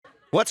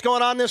What's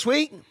going on this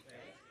week?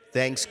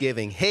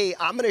 Thanksgiving. Hey,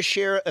 I'm going to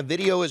share a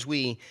video as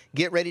we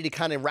get ready to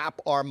kind of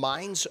wrap our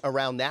minds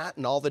around that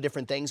and all the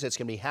different things that's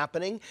going to be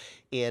happening.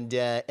 And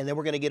then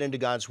we're going to get into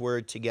God's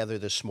Word together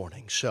this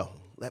morning. So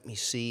let me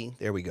see.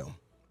 There we go.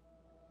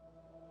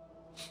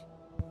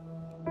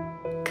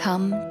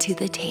 Come to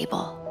the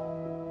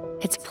table.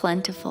 It's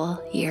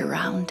plentiful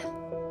year-round.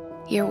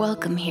 You're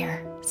welcome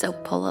here, so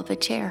pull up a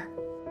chair.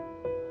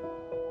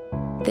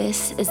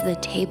 This is the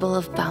table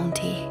of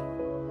bounty.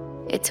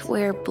 It's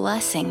where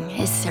blessing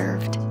is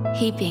served,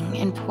 heaping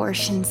in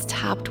portions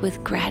topped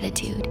with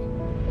gratitude.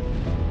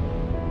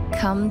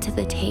 Come to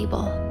the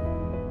table.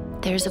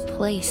 There's a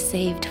place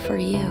saved for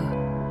you.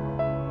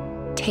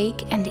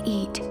 Take and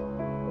eat.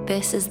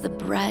 This is the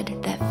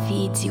bread that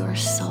feeds your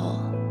soul.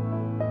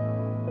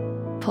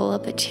 Pull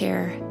up a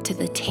chair to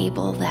the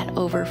table that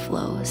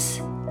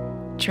overflows.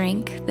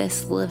 Drink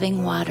this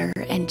living water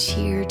and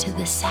cheer to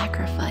the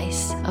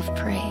sacrifice of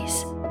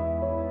praise.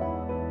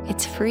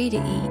 It's free to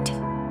eat,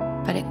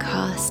 but it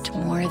costs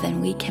more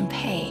than we can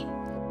pay.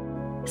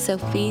 So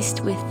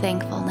feast with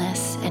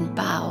thankfulness and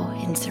bow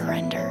in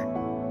surrender.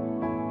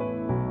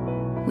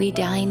 We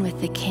dine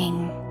with the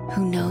King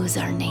who knows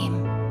our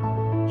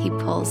name. He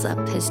pulls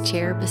up his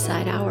chair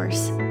beside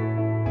ours.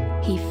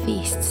 He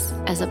feasts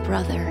as a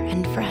brother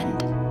and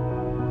friend.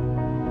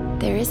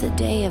 There is a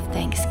day of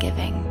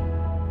Thanksgiving,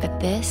 but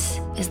this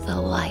is the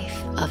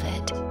life of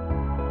it.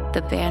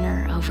 The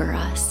banner over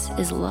us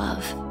is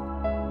love.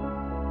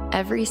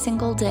 Every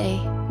single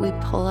day, we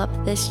pull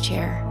up this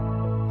chair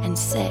and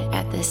sit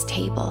at this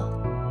table.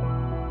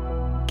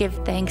 Give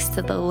thanks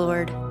to the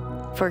Lord,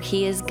 for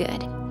he is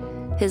good.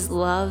 His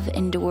love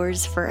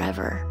endures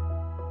forever.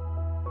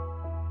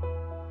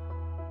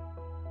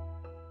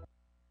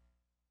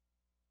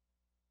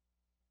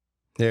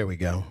 There we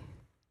go.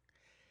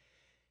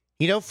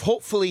 You know,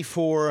 hopefully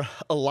for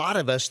a lot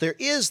of us, there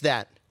is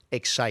that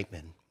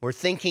excitement. We're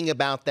thinking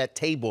about that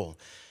table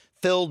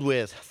filled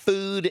with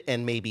food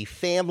and maybe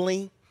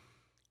family.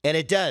 And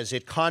it does.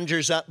 It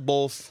conjures up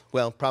both,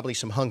 well, probably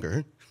some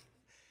hunger.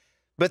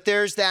 But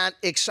there's that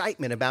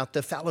excitement about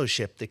the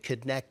fellowship, the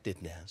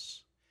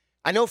connectedness.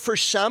 I know for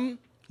some,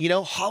 you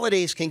know,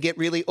 holidays can get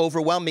really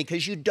overwhelming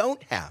because you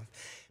don't have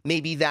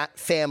maybe that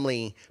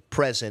family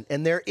present.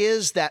 And there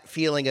is that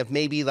feeling of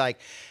maybe like,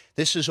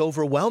 this is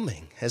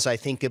overwhelming as I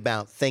think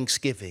about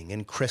Thanksgiving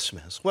and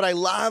Christmas. What I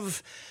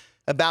love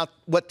about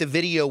what the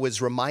video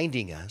was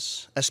reminding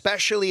us,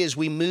 especially as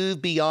we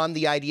move beyond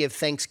the idea of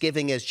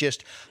Thanksgiving as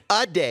just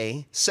a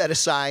day set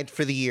aside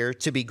for the year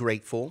to be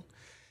grateful,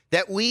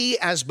 that we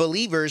as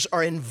believers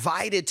are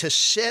invited to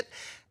sit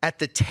at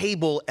the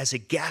table as a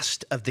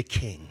guest of the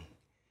King.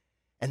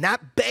 And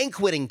that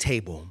banqueting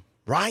table,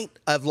 right,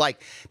 of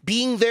like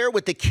being there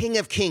with the King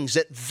of Kings,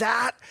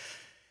 that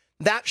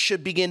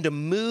should begin to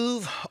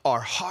move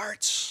our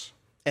hearts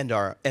and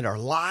our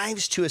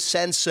lives to a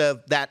sense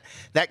of that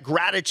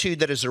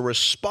gratitude that is a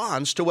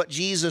response to what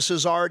Jesus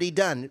has already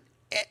done.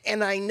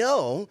 And I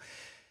know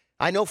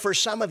for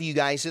some of you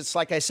guys, it's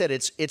like I said,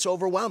 it's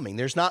overwhelming.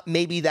 There's not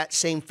maybe that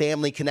same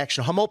family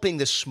connection. I'm hoping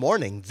this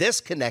morning, this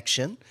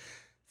connection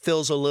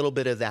fills a little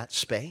bit of that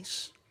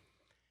space.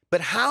 But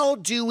how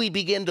do we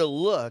begin to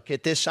look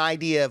at this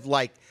idea of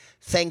like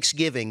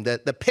Thanksgiving,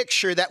 the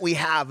picture that we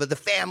have of the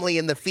family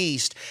and the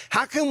feast?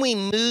 How can we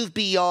move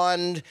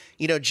beyond,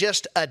 you know,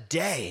 just a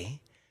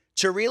day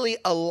to really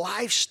a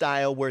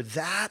lifestyle where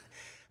that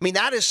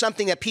is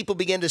something that people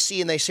begin to see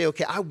and they say,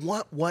 okay, I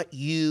want what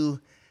you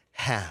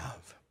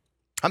have.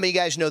 How many of you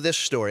guys know this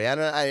story?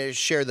 I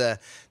share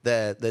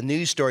the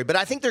news story, but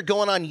I think they're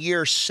going on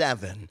year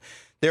 7.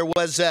 There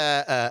was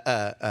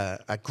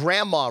a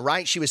grandma,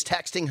 right? She was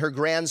texting her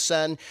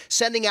grandson,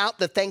 sending out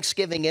the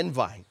Thanksgiving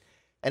invite.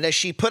 And as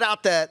she put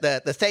out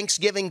the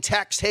Thanksgiving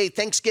text, hey,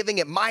 Thanksgiving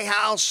at my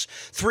house,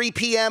 3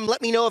 p.m.,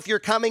 let me know if you're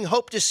coming.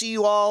 Hope to see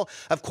you all.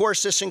 Of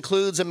course, this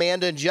includes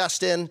Amanda and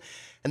Justin.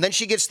 And then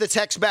she gets the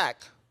text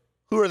back.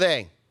 Who are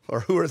they? Or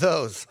who are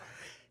those?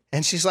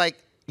 And she's like,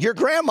 your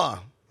grandma.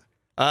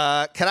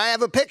 Can I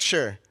have a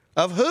picture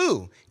of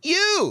who?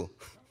 You.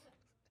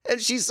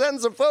 And she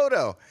sends a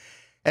photo.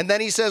 And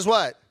then he says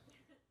what?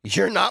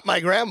 You're not my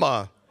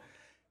grandma,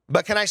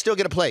 but can I still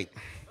get a plate?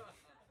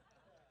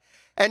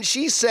 And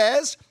she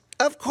says,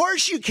 of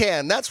course you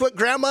can. That's what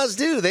grandmas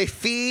do. They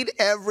feed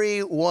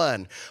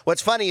everyone.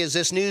 What's funny is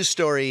this news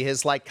story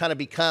has like kind of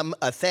become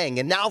a thing.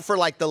 And now for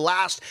like the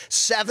last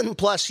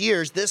 7+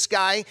 years, this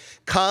guy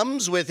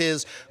comes with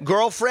his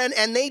girlfriend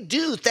and they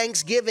do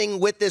Thanksgiving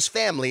with this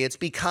family. It's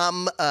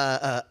become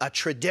a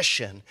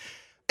tradition.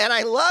 And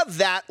I love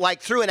that,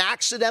 like through an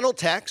accidental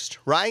text,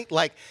 right?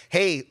 Like,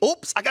 hey,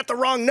 oops, I got the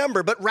wrong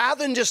number. But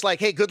rather than just like,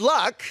 hey, good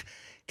luck,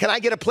 can I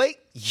get a plate?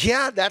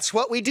 Yeah, that's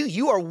what we do.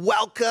 You are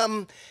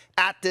welcome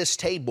at this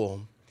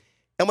table.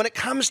 And when it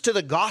comes to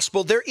the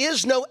gospel, there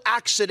is no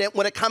accident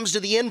when it comes to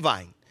the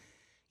invite.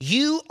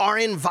 You are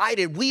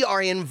invited. We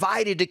are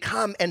invited to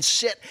come and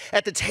sit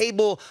at the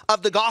table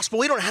of the gospel.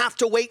 We don't have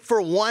to wait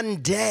for one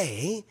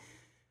day.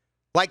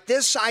 Like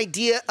this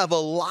idea of a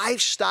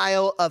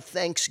lifestyle of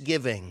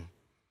thanksgiving.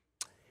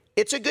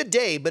 It's a good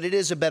day, but it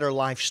is a better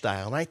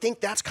lifestyle. And I think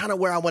that's kind of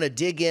where I want to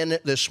dig in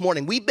this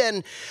morning. We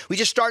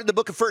just started the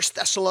book of 1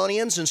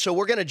 Thessalonians, and so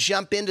we're going to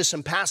jump into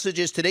some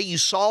passages today. You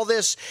saw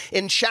this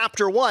in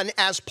chapter 1,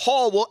 as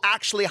Paul will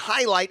actually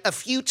highlight a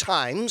few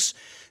times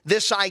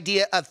this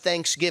idea of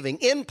thanksgiving.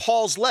 In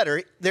Paul's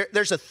letter,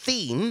 there's a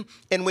theme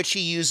in which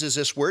he uses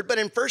this word, but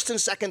in 1st and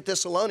 2nd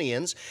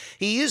Thessalonians,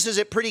 he uses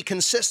it pretty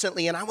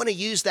consistently, and I want to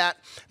use that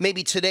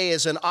maybe today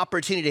as an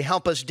opportunity to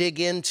help us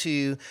dig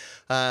into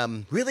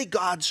really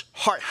God's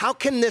heart. How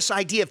can this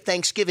idea of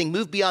thanksgiving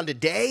move beyond a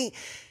day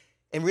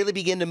and really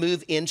begin to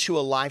move into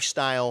a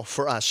lifestyle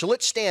for us? So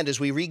let's stand as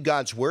we read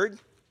God's word.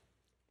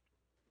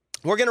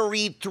 We're going to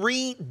read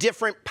 3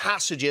 different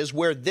passages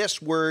where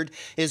this word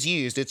is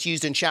used. It's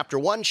used in chapter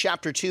 1,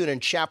 chapter 2, and in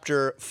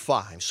chapter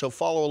 5. So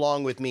follow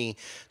along with me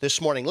this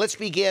morning. Let's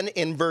begin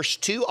in verse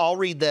 2. I'll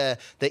read the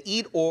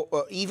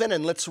even,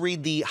 and let's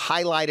read the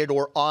highlighted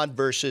or odd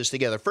verses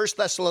together. 1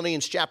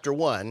 Thessalonians chapter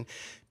 1,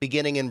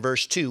 beginning in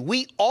verse 2.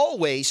 We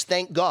always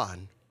thank God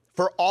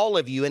for all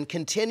of you and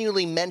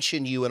continually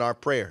mention you in our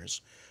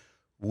prayers.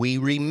 We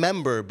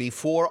remember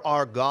before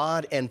our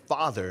God and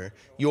Father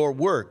your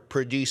work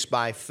produced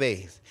by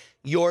faith,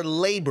 your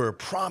labor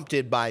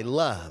prompted by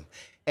love,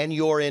 and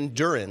your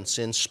endurance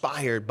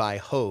inspired by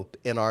hope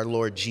in our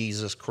Lord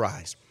Jesus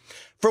Christ.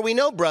 For we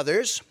know,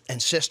 brothers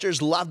and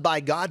sisters, loved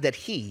by God, that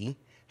He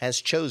has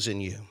chosen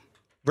you.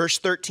 Verse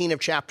 13 of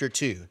chapter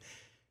 2,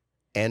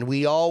 and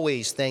we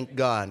always thank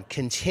God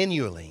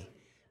continually,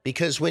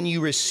 because when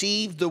you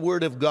received the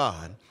word of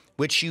God,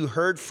 which you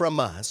heard from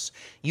us,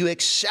 you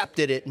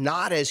accepted it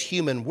not as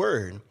human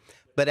word,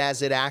 but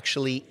as it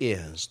actually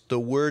is, the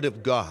word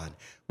of God,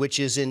 which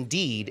is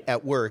indeed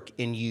at work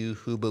in you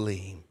who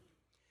believe.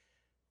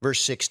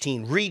 Verse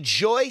 16,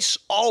 rejoice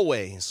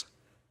always,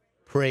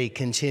 pray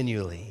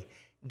continually,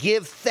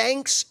 give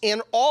thanks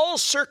in all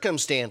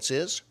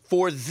circumstances,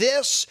 for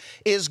this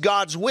is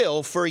God's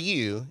will for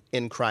you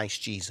in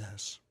Christ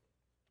Jesus.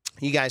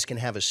 You guys can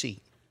have a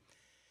seat.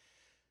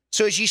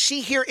 So as you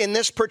see here in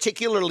this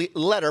particular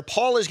letter,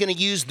 Paul is going to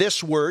use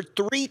this word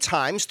 3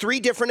 times,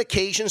 3 different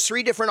occasions,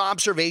 3 different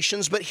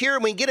observations. But here,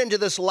 when we get into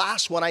this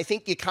last one, I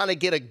think you kind of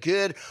get a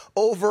good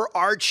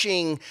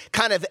overarching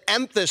kind of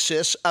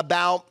emphasis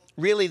about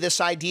really this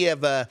idea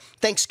of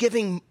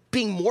Thanksgiving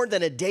being more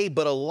than a day,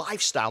 but a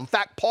lifestyle. In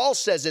fact, Paul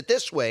says it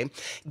this way,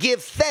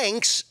 give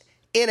thanks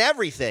in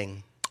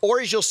everything.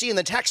 Or as you'll see in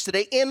the text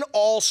today, in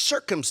all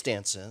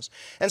circumstances.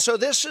 And so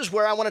this is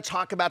where I want to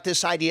talk about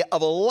this idea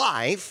of a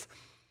life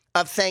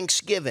of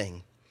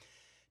thanksgiving.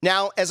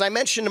 Now, as I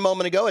mentioned a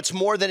moment ago, it's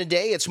more than a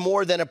day. It's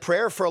more than a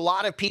prayer. For a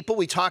lot of people,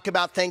 we talk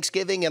about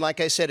Thanksgiving, and like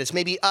I said, it's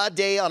maybe a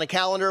day on a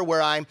calendar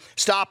where I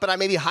stop and I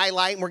maybe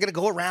highlight, and we're going to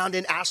go around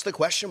and ask the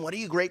question, what are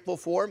you grateful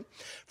for?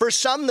 For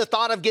some, the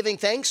thought of giving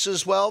thanks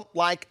is, well,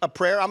 like a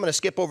prayer. I'm going to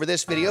skip over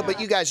this video, but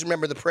you guys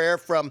remember the prayer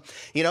from,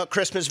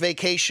 Christmas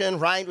Vacation,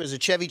 right? It was a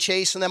Chevy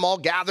Chase and them all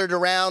gathered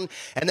around,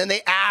 and then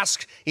they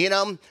asked,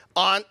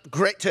 Aunt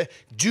Grit to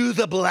do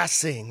the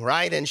blessing,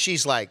 right? And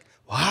she's like,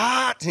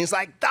 what? And he's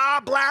like,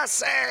 the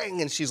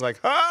blessing. And she's like,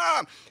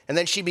 ah. And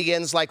then she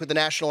begins like with the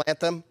national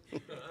anthem.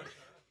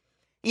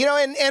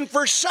 And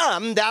for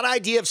some, that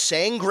idea of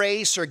saying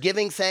grace or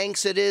giving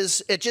thanks,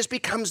 it just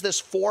becomes this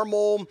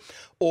formal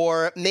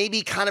or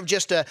maybe kind of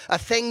just a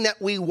thing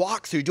that we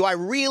walk through. Do I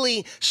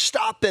really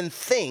stop and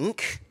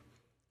think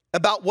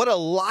about what a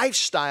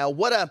lifestyle,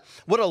 what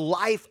a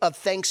life of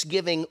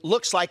thanksgiving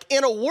looks like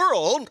in a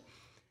world,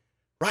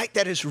 right,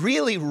 that is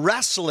really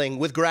wrestling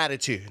with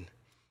gratitude?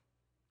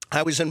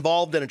 I was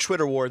involved in a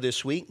Twitter war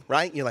this week,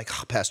 right? You're like,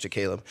 oh, Pastor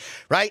Caleb,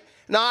 right?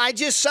 No,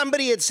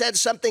 somebody had said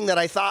something that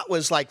I thought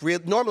was like real.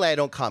 Normally I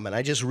don't comment.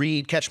 I just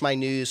read, catch my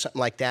news, something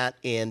like that.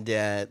 And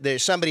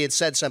somebody had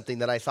said something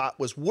that I thought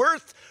was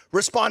worth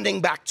responding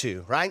back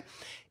to, right?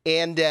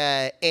 And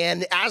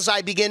as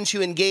I begin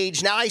to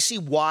engage, now I see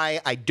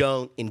why I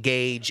don't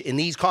engage in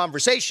these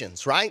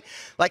conversations, right?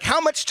 Like how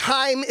much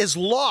time is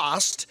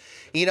lost,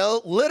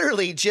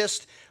 literally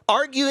just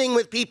arguing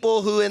with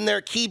people who in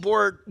their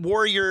keyboard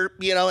warrior,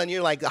 and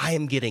you're like, I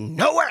am getting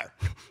nowhere.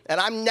 And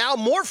I'm now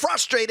more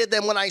frustrated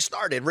than when I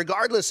started,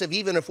 regardless of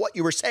even if what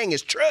you were saying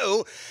is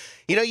true.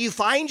 You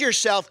find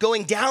yourself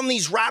going down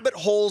these rabbit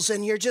holes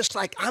and you're just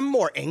like, I'm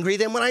more angry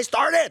than when I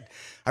started.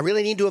 I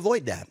really need to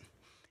avoid that.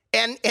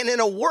 And in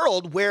a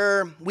world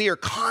where we are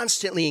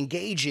constantly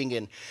engaging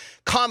in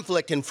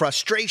conflict and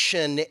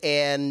frustration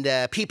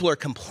and people are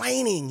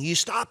complaining, you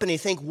stop and you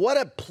think, what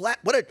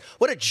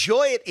a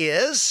joy it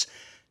is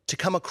to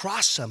come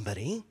across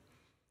somebody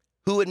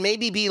who would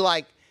maybe be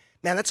like,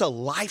 man, that's a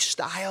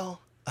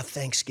lifestyle of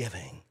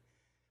thanksgiving.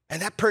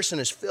 And that person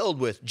is filled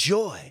with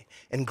joy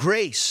and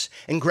grace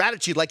and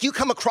gratitude. Like you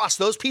come across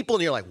those people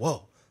and you're like,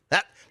 whoa,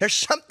 there's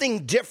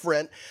something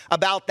different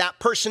about that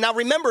person. Now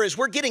remember, as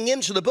we're getting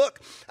into the book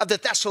of the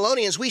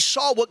Thessalonians, we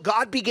saw what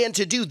God began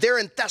to do there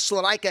in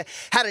Thessalonica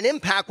had an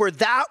impact where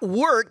that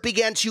work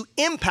began to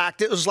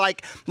impact. It was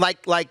like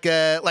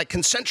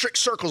concentric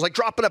circles, like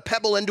dropping a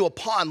pebble into a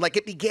pond. Like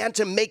it began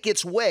to make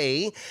its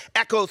way,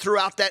 echo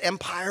throughout that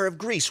empire of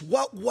Greece.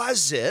 What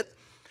was it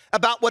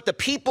about what the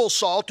people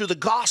saw through the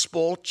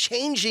gospel,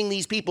 changing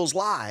these people's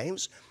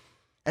lives.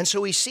 And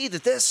so we see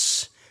that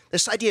this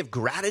idea of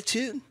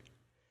gratitude,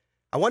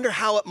 I wonder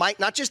how it might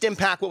not just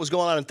impact what was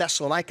going on in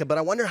Thessalonica, but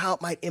I wonder how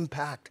it might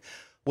impact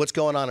what's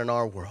going on in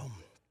our world.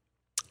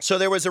 So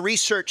there was a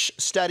research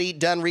study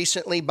done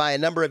recently by a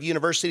number of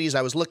universities.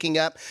 I was looking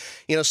up,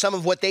 some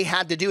of what they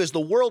had to do as the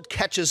world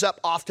catches up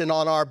often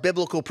on our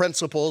biblical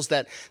principles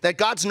that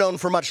God's known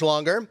for much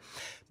longer.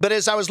 But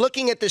as I was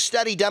looking at this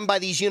study done by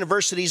these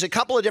universities, a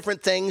couple of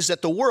different things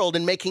that the world,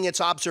 in making its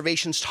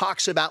observations,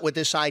 talks about with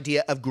this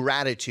idea of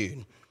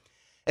gratitude.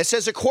 It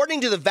says,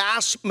 according to the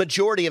vast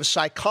majority of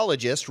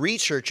psychologists,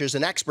 researchers,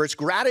 and experts,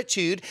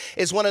 gratitude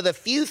is one of the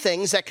few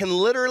things that can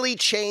literally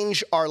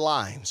change our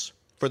lives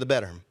for the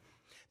better.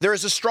 There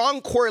is a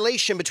strong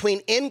correlation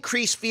between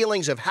increased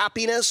feelings of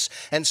happiness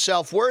and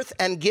self-worth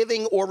and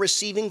giving or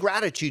receiving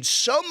gratitude,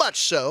 so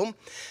much so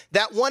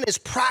that one is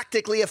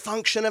practically a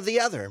function of the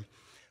other.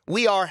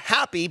 We are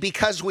happy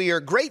because we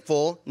are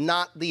grateful,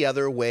 not the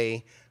other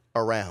way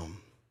around.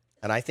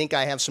 And I think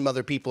I have some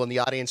other people in the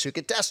audience who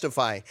could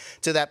testify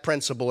to that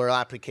principle or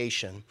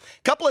application.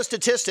 A couple of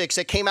statistics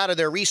that came out of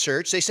their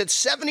research. They said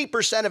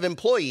 70% of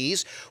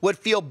employees would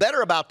feel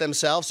better about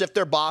themselves if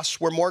their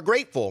boss were more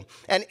grateful,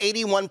 and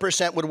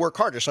 81% would work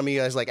harder. Some of you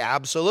guys are like,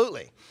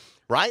 absolutely,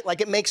 right? Like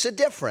it makes a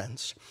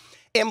difference.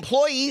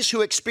 Employees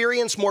who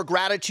experience more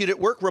gratitude at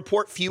work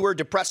report fewer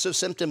depressive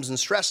symptoms and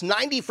stress.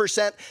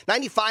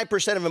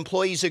 95% of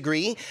employees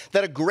agree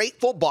that a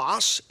grateful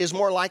boss is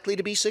more likely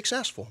to be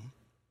successful.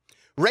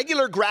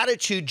 Regular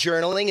gratitude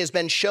journaling has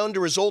been shown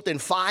to result in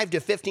 5 to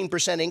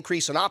 15%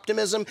 increase in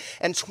optimism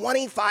and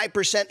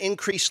 25%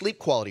 increased sleep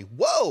quality.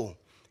 Whoa!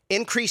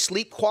 Increased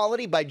sleep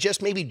quality by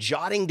just maybe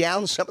jotting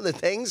down some of the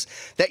things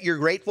that you're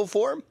grateful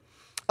for?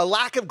 A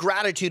lack of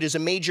gratitude is a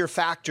major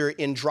factor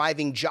in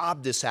driving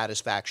job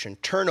dissatisfaction,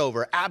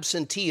 turnover,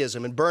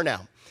 absenteeism, and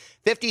burnout.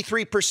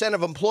 53%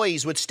 of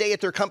employees would stay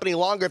at their company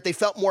longer if they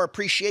felt more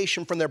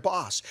appreciation from their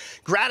boss.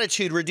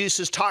 Gratitude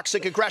reduces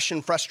toxic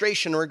aggression,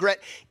 frustration, and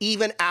regret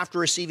even after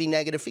receiving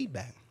negative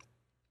feedback.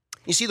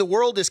 You see, the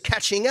world is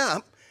catching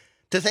up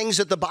to things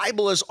that the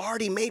Bible has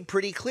already made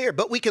pretty clear.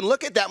 But we can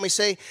look at that and we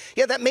say,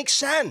 yeah, that makes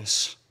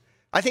sense.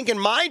 I think in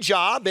my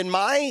job, in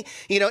my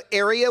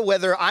area,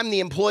 whether I'm the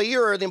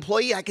employer or the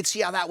employee, I could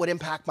see how that would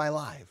impact my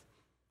life.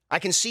 I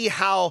can see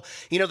how,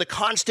 the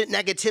constant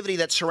negativity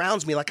that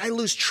surrounds me, like I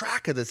lose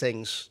track of the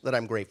things that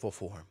I'm grateful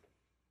for.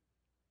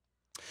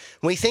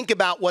 When we think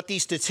about what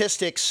these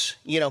statistics,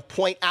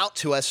 point out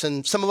to us,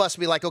 and some of us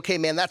will be like, okay,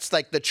 man, that's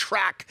like the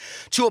track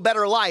to a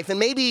better life. And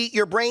maybe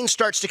your brain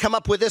starts to come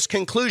up with this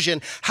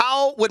conclusion: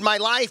 how would my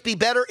life be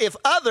better if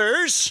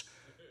others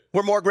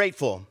were more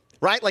grateful?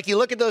 Right? Like you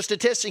look at those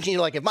statistics and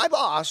you're like, if my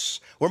boss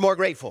were more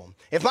grateful,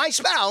 if my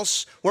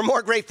spouse were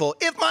more grateful,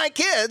 if my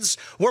kids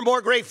were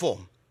more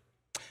grateful.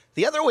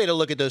 The other way to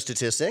look at those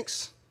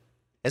statistics,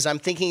 as I'm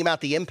thinking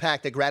about the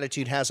impact that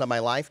gratitude has on my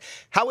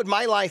life, how would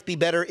my life be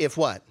better if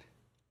what?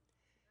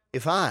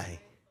 If I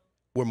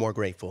were more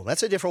grateful.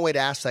 That's a different way to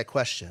ask that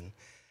question.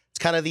 It's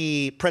kind of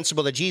the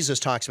principle that Jesus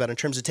talks about in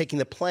terms of taking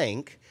the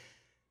plank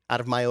out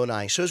of my own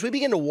eye. So as we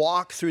begin to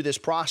walk through this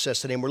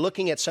process today, and we're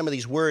looking at some of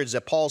these words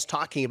that Paul's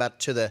talking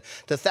about to the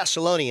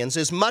Thessalonians,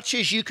 as much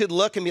as you could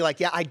look and be like,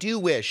 yeah, I do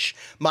wish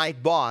my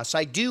boss,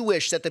 I do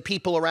wish that the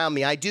people around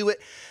me, I do it.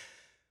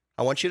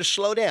 I want you to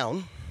slow down,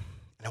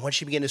 and I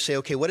want you to begin to say,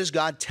 okay, what is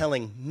God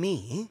telling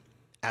me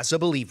as a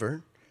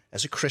believer,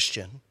 as a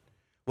Christian?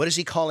 What is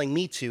he calling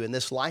me to in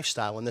this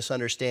lifestyle and this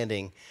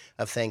understanding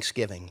of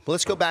thanksgiving? Well,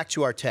 let's go back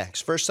to our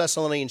text, 1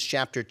 Thessalonians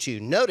chapter 2.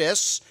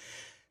 Notice,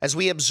 as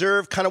we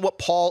observe kind of what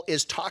Paul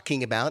is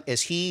talking about,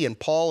 as he and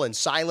Paul and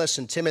Silas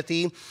and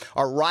Timothy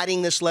are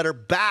writing this letter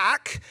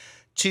back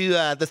to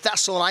the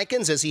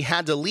Thessalonians as he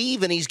had to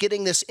leave, and he's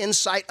getting this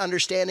insight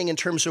understanding in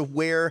terms of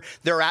where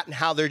they're at and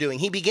how they're doing.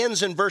 He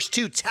begins in verse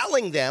 2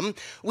 telling them,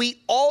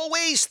 we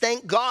always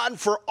thank God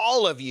for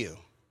all of you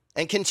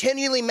and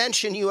continually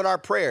mention you in our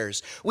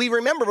prayers. We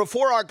remember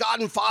before our God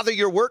and Father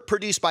your work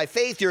produced by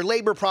faith, your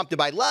labor prompted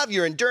by love,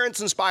 your endurance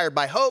inspired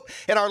by hope,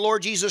 and our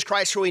Lord Jesus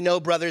Christ, for we know,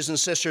 brothers and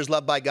sisters,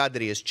 loved by God,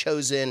 that he has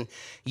chosen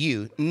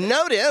you.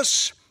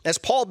 Notice, as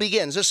Paul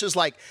begins, this is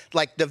like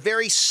the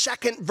very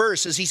second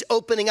verse as he's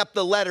opening up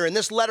the letter, and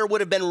this letter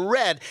would have been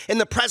read in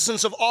the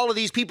presence of all of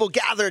these people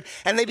gathered,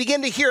 and they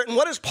begin to hear it. And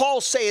what does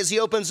Paul say as he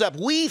opens up?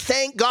 We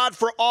thank God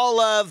for all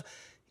of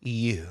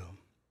you.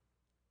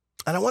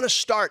 And I want to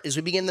start as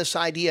we begin this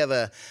idea of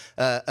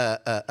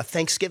a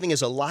Thanksgiving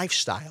as a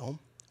lifestyle.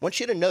 I want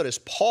you to notice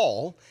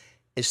Paul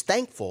is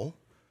thankful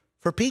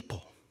for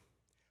people.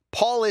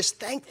 Paul is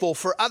thankful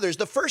for others.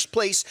 The first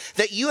place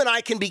that you and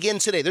I can begin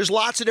today, there's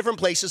lots of different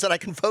places that I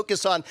can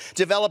focus on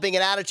developing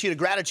an attitude of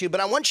gratitude,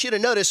 but I want you to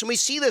notice, and we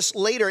see this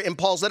later in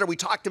Paul's letter, we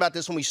talked about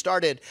this when we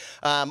started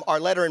our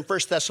letter in 1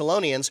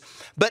 Thessalonians,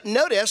 but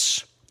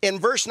notice in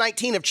verse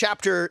 19 of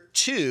chapter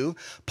 2,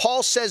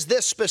 Paul says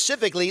this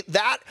specifically,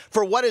 that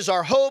for what is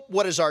our hope,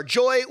 what is our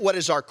joy, what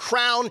is our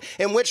crown,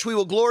 in which we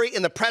will glory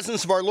in the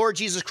presence of our Lord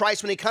Jesus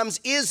Christ when he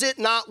comes, is it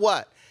not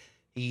what?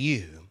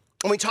 You.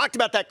 And we talked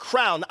about that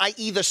crown,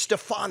 i.e. the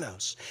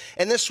Stephanos.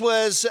 And this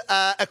was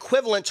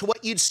equivalent to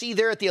what you'd see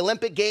there at the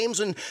Olympic Games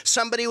when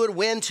somebody would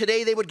win.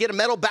 Today they would get a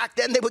medal. Back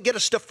then they would get a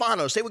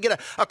Stephanos. They would get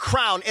a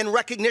crown in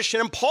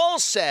recognition. And Paul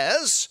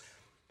says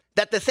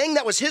that the thing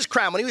that was his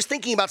crown, when he was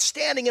thinking about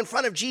standing in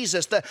front of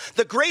Jesus,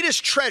 the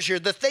greatest treasure,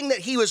 the thing that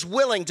he was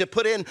willing to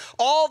put in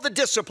all the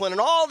discipline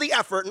and all the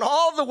effort and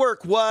all the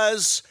work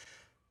was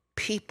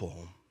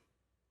people.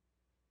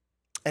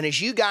 And as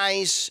you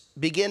guys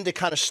begin to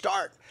kind of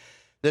start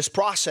this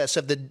process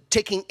of the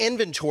taking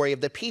inventory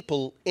of the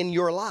people in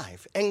your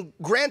life. And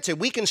granted,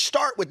 we can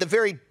start with the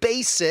very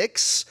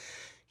basics,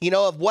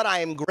 of what I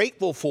am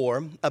grateful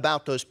for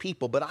about those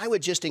people. But I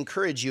would just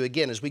encourage you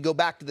again, as we go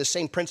back to the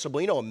same principle,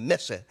 and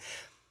miss it.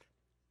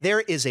 There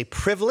is a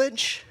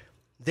privilege,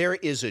 there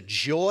is a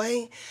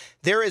joy,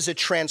 there is a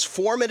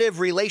transformative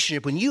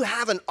relationship. When you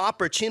have an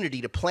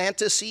opportunity to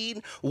plant a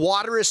seed,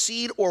 water a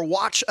seed, or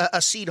watch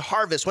a seed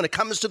harvest, when it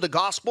comes to the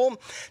gospel,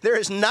 there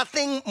is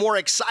nothing more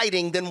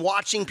exciting than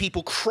watching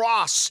people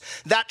cross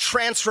that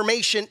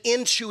transformation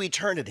into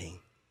eternity.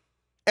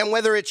 And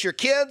whether it's your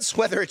kids,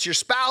 whether it's your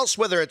spouse,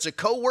 whether it's a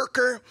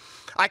coworker,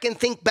 I can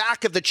think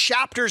back of the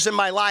chapters in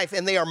my life,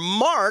 and they are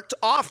marked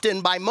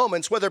often by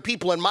moments, whether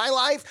people in my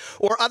life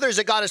or others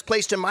that God has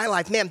placed in my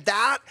life. Man,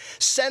 that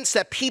sense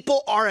that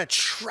people are a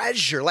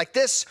treasure. Like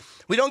this,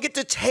 we don't get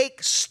to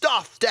take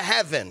stuff to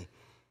heaven,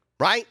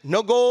 right?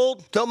 No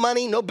gold, no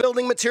money, no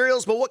building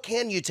materials, but what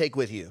can you take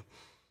with you?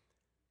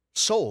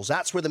 Souls.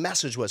 That's where the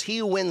message was. He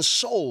who wins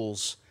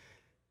souls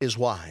is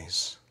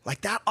wise.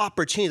 Like that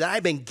opportunity that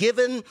I've been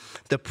given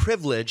the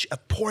privilege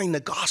of pouring the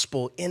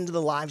gospel into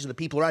the lives of the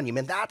people around you.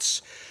 Man,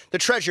 that's the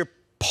treasure.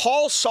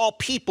 Paul saw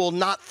people,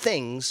 not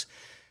things,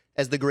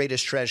 as the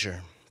greatest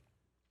treasure.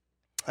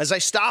 As I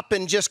stop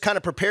and just kind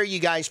of prepare you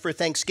guys for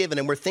Thanksgiving,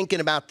 and we're thinking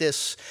about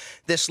this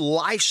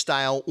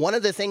lifestyle, one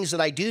of the things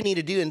that I do need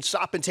to do and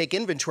stop and take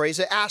inventory is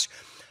to ask,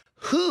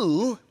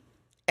 who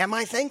am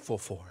I thankful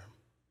for?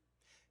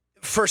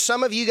 For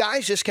some of you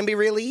guys, this can be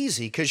really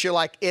easy because you're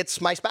like, it's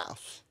my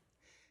spouse.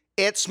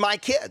 It's my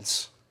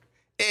kids.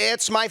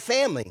 It's my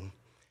family.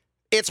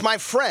 It's my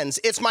friends.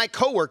 It's my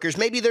coworkers.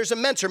 Maybe there's a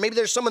mentor. Maybe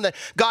there's someone that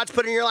God's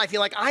put in your life. You're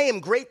like, I am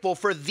grateful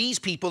for these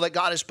people that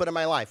God has put in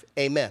my life.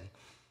 Amen.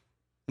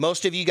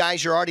 Most of you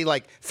guys, you're already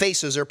like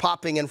faces are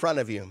popping in front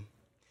of you.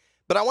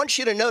 But I want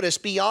you to notice,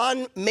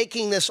 beyond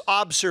making this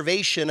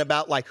observation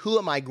about like, who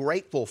am I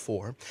grateful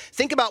for?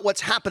 Think about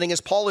what's happening as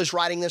Paul is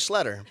writing this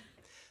letter.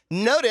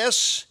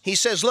 Notice, he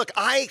says, look,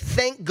 I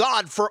thank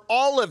God for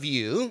all of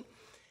you.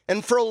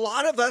 And for a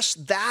lot of us,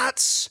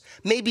 that's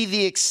maybe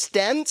the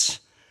extent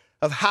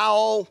of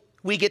how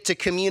we get to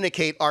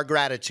communicate our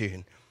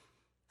gratitude.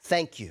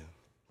 Thank you,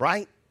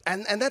 right?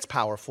 And that's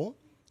powerful.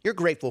 You're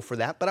grateful for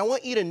that. But I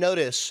want you to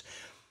notice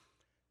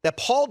that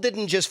Paul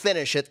didn't just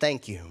finish at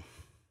thank you.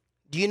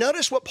 Do you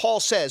notice what Paul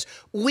says?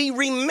 We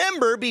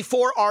remember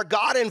before our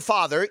God and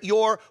Father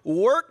your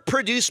work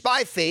produced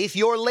by faith,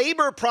 your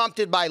labor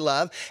prompted by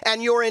love,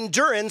 and your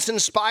endurance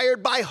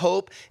inspired by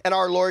hope in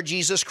our Lord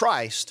Jesus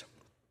Christ.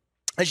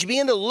 As you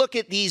begin to look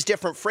at these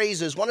different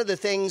phrases, one of the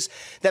things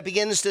that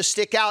begins to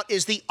stick out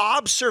is the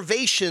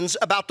observations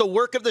about the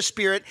work of the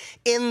Spirit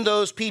in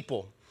those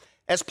people.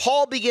 As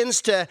Paul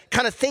begins to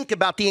kind of think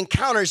about the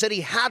encounters that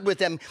he had with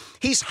them,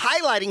 he's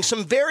highlighting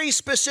some very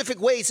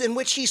specific ways in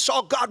which he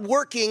saw God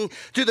working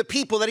through the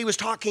people that he was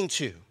talking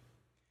to.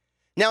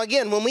 Now,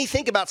 again, when we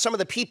think about some of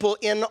the people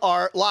in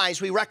our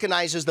lives, we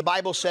recognize, as the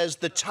Bible says,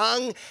 the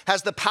tongue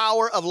has the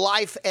power of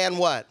life and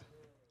what?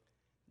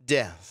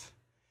 Death.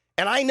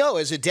 And I know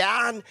as a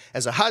dad,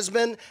 as a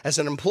husband, as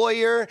an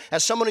employer,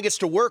 as someone who gets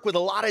to work with a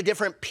lot of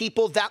different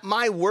people, that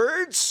my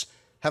words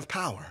have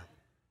power.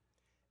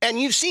 And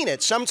you've seen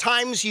it.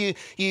 Sometimes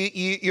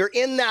you're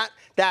in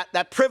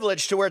that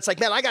privilege to where it's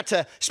like, man, I got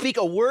to speak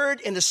a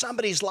word into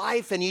somebody's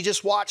life, and you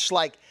just watch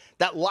like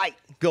that light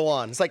go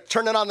on. It's like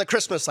turning on the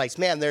Christmas lights.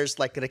 Man, there's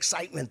like an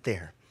excitement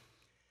there.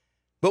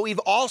 But we've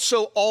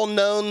also all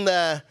known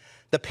the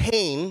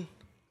pain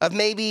of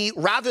maybe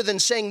rather than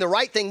saying the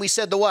right thing, we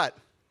said the what?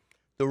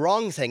 The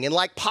wrong thing. And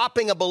like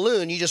popping a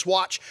balloon, you just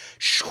watch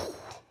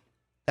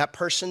that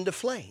person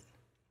deflate.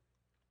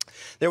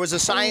 There was a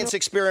science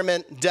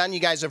experiment done. You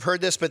guys have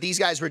heard this, but these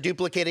guys were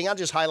duplicating. I'll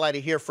just highlight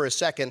it here for a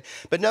second.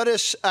 But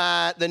notice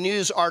the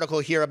news article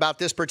here about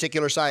this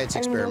particular science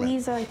experiment. The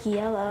leaves are like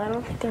yellow. I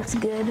don't think that's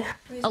good.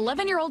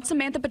 11-year-old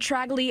Samantha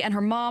Petragli and her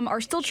mom are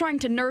still trying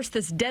to nurse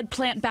this dead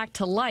plant back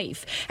to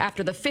life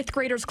after the 5th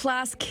graders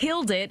class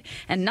killed it,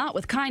 and not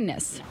with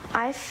kindness.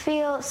 I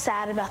feel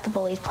sad about the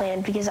bullies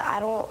plan because I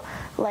don't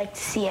like to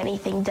see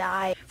anything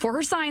die. For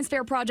her science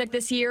fair project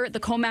this year, the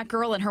Comac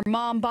girl and her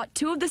mom bought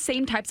 2 of the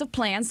same types of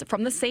plants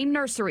from the same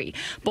nursery.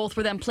 Both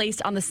were then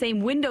placed on the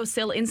same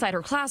windowsill inside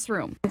her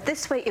classroom.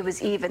 This way it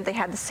was even. They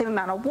had the same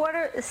amount of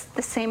water,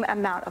 the same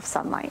amount of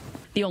sunlight.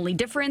 The only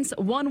difference,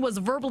 one was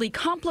verbally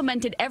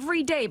complimented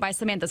every day by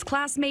Samantha's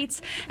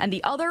classmates, and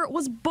the other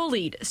was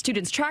bullied.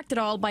 Students tracked it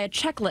all by a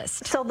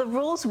checklist. So the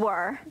rules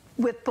were,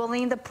 with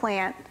bullying the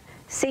plant,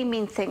 say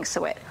mean things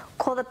to it.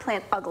 call the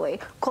plant ugly,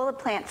 call the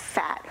plant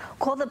fat,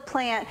 call the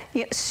plant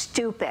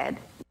stupid.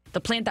 The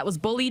plant that was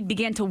bullied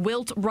began to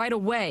wilt right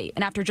away,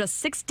 and after just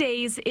 6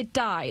 days, it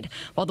died,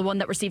 while the one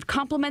that received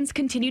compliments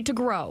continued to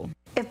grow.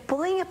 If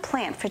bullying a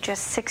plant for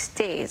just 6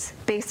 days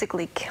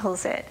basically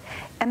kills it,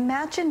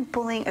 imagine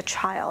bullying a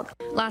child.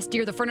 Last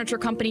year, the furniture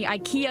company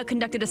IKEA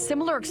conducted a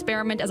similar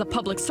experiment as a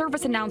public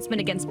service announcement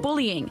against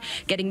bullying,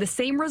 getting the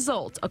same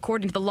result.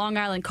 According to the Long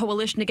Island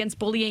Coalition Against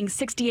Bullying,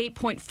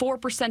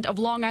 68.4% of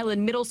Long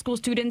Island middle school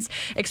students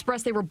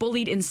expressed they were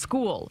bullied in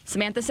school.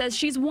 Samantha says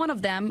she's one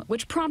of them,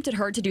 which prompted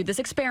her to do this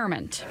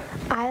experiment.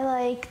 I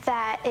like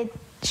that it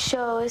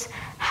shows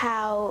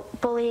how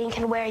bullying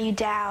can wear you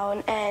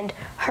down and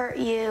hurt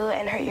you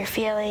and hurt your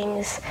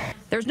feelings.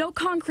 There's no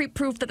concrete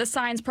proof that the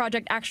science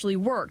project actually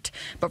worked,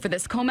 but for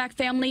this Comac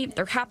family,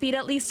 they're happy it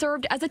at least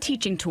served as a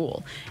teaching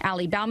tool.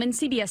 Allie Bauman,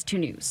 CBS 2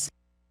 News.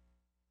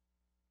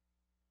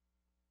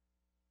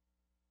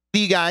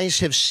 You guys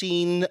have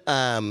seen,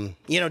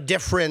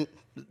 different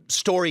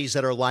stories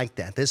that are like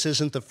that. This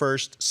isn't the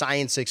first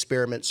science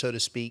experiment, so to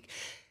speak.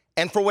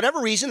 And for whatever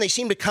reason, they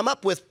seem to come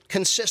up with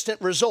consistent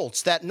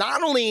results that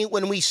not only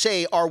when we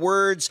say our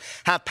words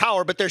have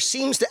power, but there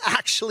seems to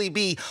actually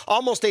be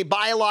almost a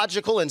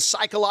biological and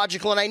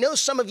psychological. And I know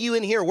some of you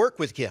in here work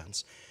with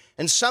kids.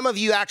 And some of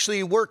you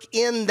actually work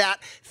in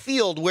that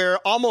field where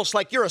almost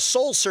like you're a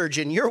soul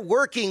surgeon. You're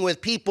working with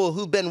people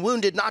who've been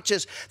wounded, not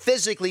just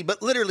physically,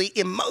 but literally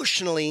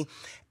emotionally.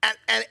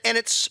 And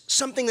it's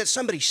something that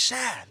somebody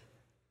said.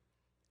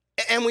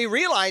 And we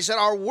realize that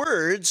our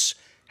words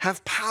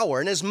have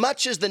power. And as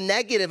much as the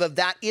negative of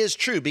that is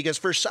true, because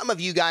for some of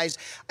you guys,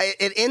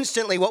 it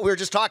instantly, what we were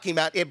just talking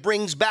about, it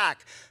brings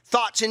back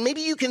thoughts. And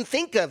maybe you can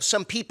think of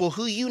some people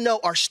who you know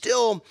are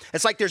still,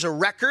 it's like there's a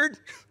record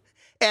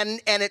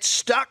and it's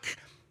stuck,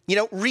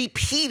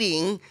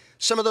 repeating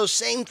some of those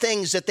same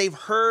things that they've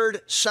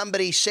heard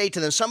somebody say to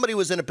them. Somebody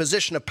was in a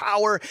position of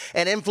power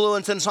and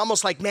influence, and it's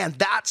almost like, man,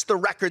 that's the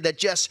record that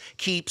just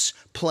keeps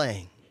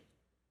playing.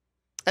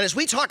 And as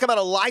we talk about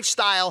a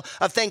lifestyle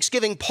of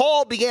thanksgiving,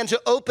 Paul began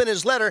to open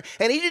his letter,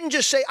 and he didn't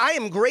just say, I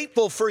am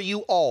grateful for you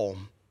all.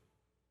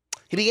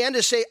 He began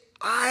to say,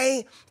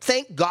 I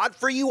thank God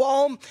for you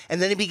all.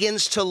 And then he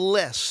begins to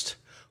list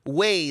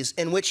ways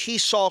in which he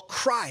saw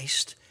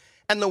Christ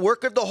and the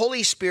work of the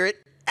Holy Spirit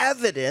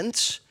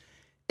evident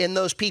in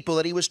those people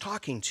that he was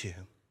talking to.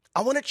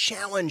 I want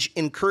to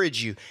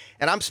encourage you,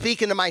 and I'm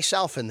speaking to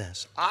myself in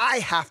this. I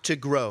have to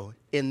grow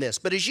in this.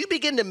 But as you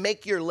begin to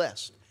make your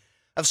list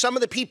of some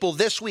of the people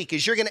this week,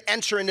 as you're going to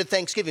enter into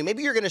Thanksgiving,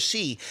 maybe you're going to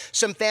see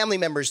some family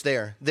members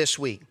there this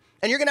week,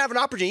 and you're going to have an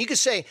opportunity. You could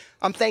say,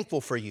 I'm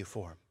thankful for you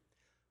for them.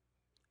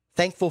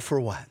 Thankful for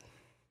what?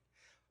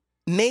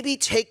 Maybe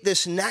take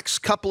this next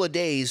couple of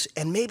days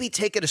and maybe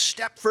take it a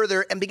step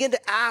further and begin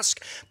to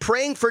ask,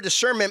 praying for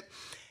discernment,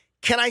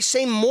 can I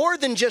say more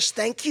than just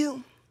thank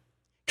you?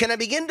 Can I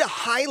begin to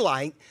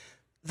highlight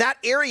that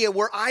area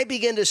where I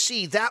begin to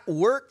see that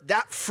work,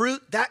 that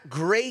fruit, that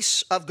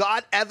grace of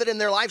God evident in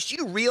their lives? Do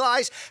you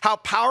realize how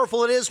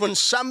powerful it is when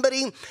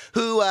somebody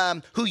who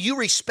you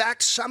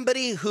respect,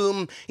 somebody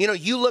whom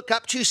you look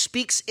up to,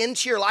 speaks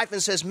into your life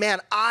and says,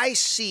 man, I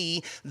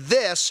see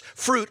this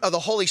fruit of the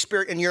Holy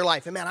Spirit in your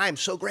life. And man, I am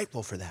so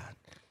grateful for that.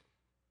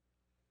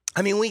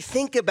 I mean, we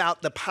think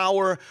about the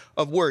power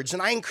of words.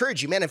 And I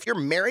encourage you, man, if you're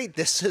married,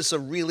 this is a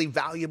really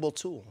valuable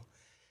tool.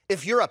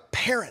 If you're a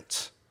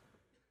parent,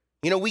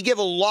 we give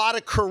a lot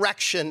of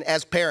correction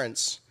as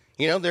parents.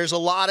 There's a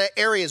lot of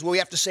areas where we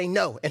have to say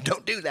no and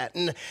don't do that.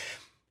 And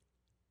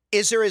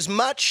is there as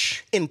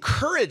much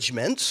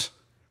encouragement,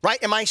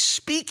 right? Am I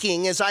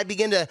speaking as I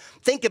begin to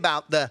think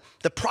about the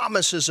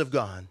promises of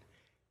God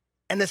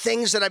and the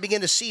things that I begin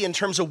to see in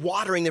terms of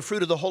watering the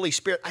fruit of the Holy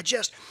Spirit?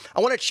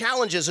 I want to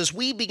challenge us as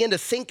we begin to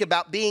think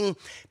about being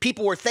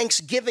people where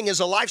Thanksgiving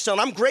is a lifestyle.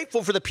 And I'm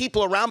grateful for the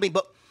people around me,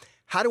 but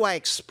how do I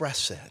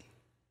express it?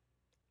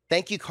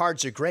 Thank you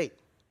cards are great.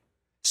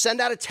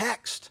 Send out a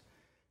text.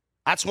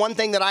 That's one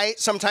thing that I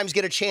sometimes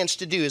get a chance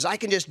to do is I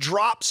can just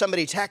drop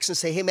somebody a text and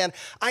say, hey man,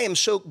 I am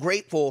so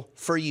grateful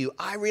for you.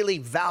 I really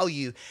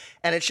value.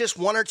 And it's just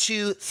one or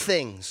two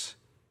things.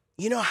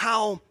 You know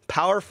how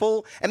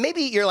powerful? And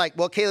maybe you're like,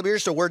 well, Caleb, you're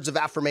just a words of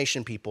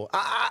affirmation people.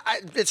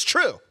 It's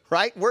true,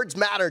 right? Words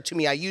matter to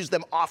me. I use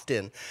them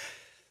often.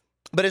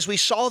 But as we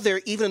saw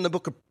there, even in the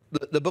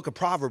book of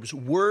Proverbs,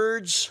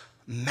 words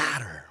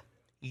matter.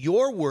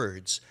 Your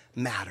words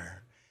matter.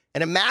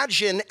 And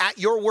imagine at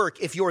your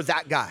work if you're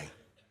that guy.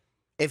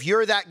 If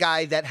you're that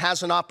guy that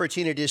has an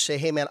opportunity to say,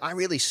 hey man, I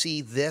really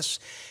see this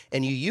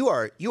and you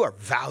are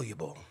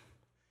valuable.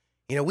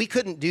 We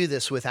couldn't do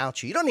this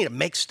without you. You don't need to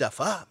make stuff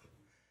up.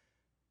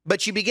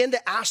 But you begin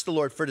to ask the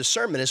Lord for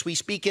discernment as we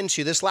speak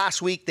into this.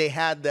 Last week, they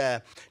had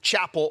the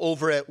chapel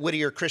over at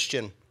Whittier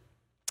Christian.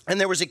 And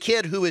there was a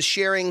kid who was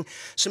sharing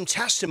some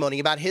testimony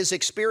about his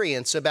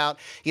experience about,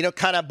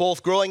 kind of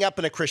both growing up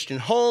in a Christian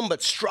home,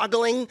 but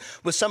struggling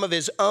with some of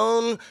his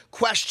own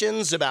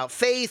questions about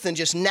faith and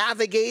just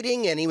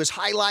navigating. And he was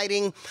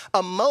highlighting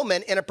a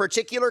moment in a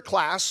particular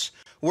class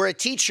were a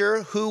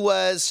teacher who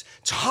was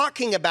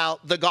talking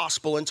about the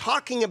gospel and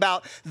talking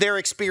about their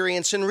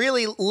experience and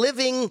really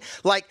living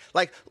like,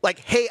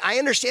 hey, I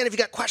understand if you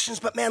got questions,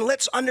 but man,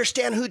 let's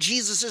understand who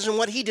Jesus is and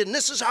what he did. And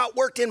this is how it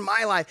worked in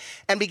my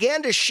life. And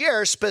began to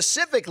share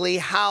specifically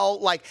how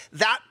like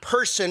that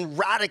person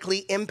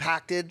radically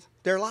impacted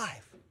their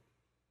life.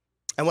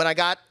 And when I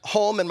got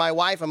home and my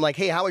wife, I'm like,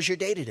 hey, how was your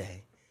day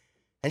today?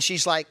 And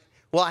she's like,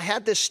 well, I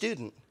had this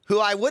student who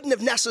I wouldn't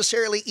have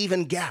necessarily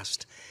even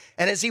guessed.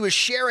 And as he was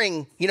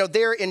sharing,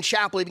 there in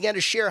chapel, he began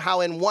to share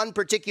how in one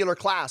particular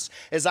class,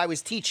 as I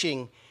was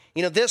teaching,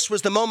 this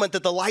was the moment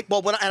that the light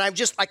bulb went on, and I'm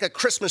just like a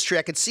Christmas tree.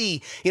 I could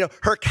see,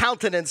 her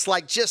countenance,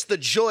 like just the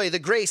joy, the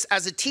grace.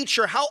 As a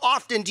teacher, how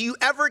often do you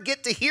ever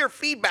get to hear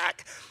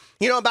feedback,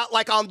 about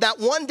like on that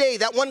one day,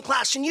 that one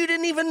class, and you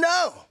didn't even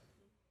know?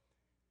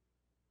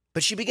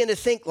 But she began to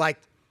think like,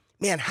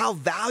 man, how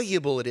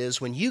valuable it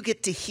is when you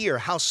get to hear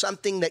how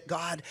something that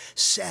God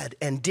said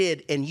and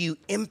did and you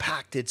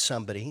impacted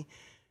somebody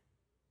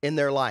in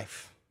their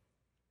life.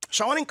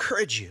 So I want to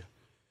encourage you,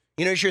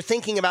 as you're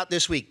thinking about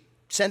this week,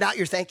 send out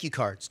your thank you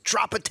cards,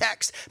 drop a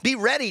text, be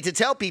ready to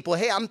tell people,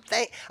 hey, I'm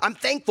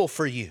thankful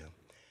for you.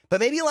 But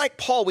maybe like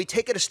Paul, we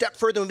take it a step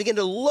further and begin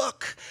to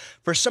look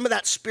for some of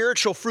that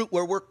spiritual fruit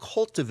where we're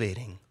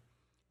cultivating,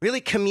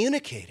 really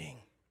communicating.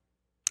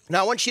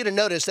 Now, I want you to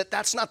notice that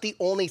that's not the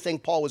only thing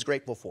Paul was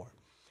grateful for.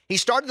 He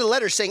started the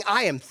letter saying,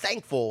 I am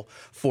thankful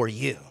for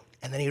you.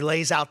 And then he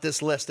lays out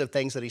this list of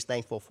things that he's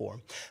thankful for.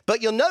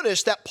 But you'll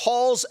notice that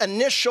Paul's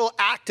initial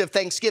act of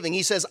thanksgiving,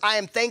 he says, I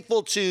am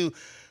thankful to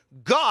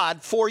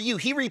God for you.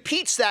 He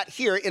repeats that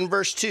here in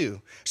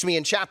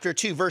in chapter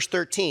 2, verse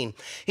 13.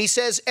 He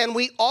says, and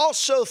we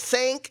also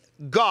thank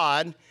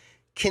God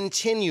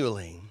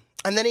continually.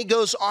 And then he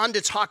goes on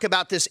to talk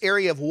about this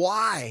area of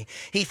why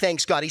he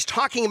thanks God. He's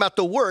talking about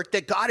the work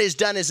that God has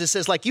done, as it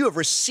says, like you have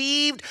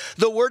received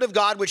the word of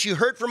God, which you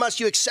heard from us.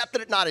 You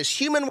accepted it not as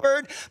human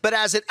word, but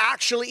as it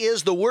actually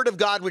is the word of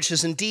God, which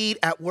is indeed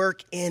at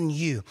work in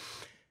you.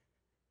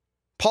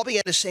 Paul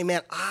began to say,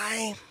 man,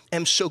 I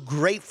am so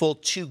grateful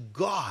to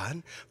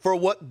God for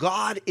what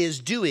God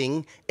is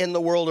doing in the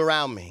world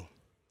around me.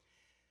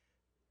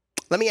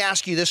 Let me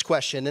ask you this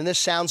question, and this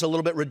sounds a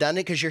little bit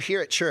redundant because you're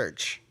here at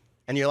church,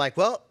 and you're like,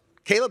 well,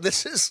 Caleb,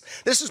 this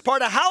is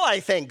part of how I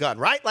thank God,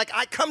 right? Like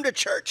I come to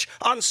church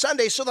on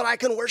Sunday so that I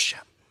can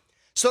worship,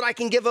 so that I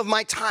can give of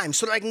my time,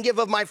 so that I can give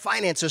of my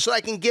finances, so that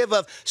I can give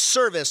of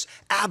service.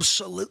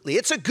 Absolutely.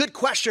 It's a good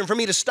question for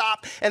me to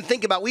stop and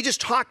think about. We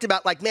just talked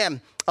about like,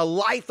 man, a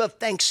life of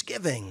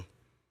thanksgiving.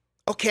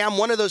 Okay, I'm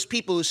one of those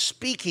people who's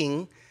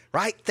speaking,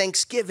 right?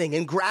 Thanksgiving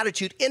and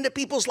gratitude into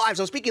people's lives.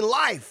 I'm speaking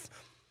life.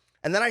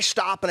 And then I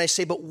stop and I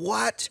say, but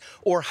what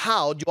or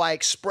how do I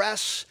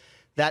express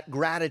that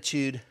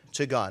gratitude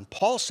to God?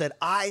 Paul said,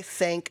 I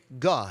thank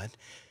God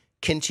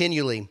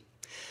continually.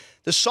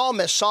 The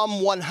psalmist,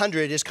 Psalm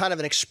 100, is kind of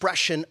an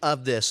expression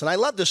of this. And I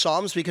love the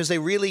Psalms because they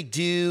really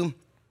do,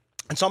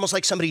 it's almost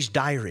like somebody's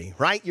diary,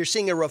 right? You're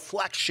seeing a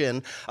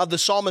reflection of the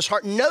psalmist's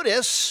heart.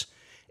 Notice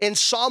in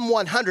Psalm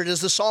 100,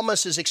 as the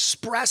psalmist is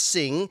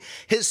expressing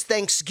his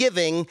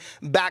thanksgiving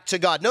back to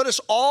God. Notice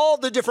all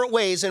the different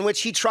ways in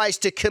which he tries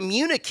to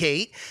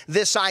communicate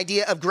this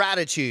idea of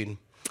gratitude.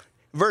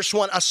 Verse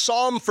 1, a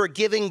psalm for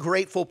giving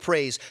grateful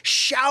praise.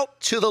 Shout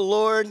to the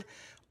Lord,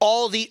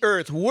 all the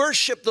earth.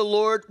 Worship the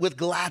Lord with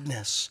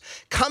gladness.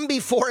 Come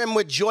before him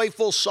with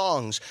joyful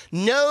songs.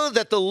 Know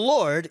that the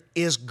Lord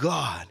is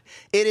God.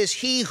 It is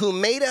he who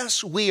made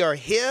us. We are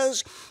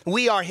his.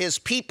 We are his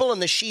people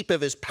and the sheep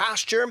of his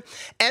pasture.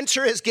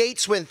 Enter his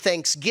gates with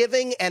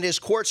thanksgiving and his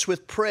courts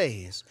with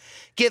praise.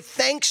 Give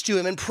thanks to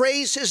him and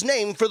praise his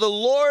name, for the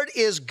Lord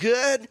is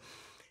good,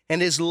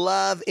 and his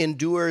love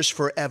endures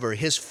forever.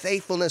 His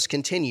faithfulness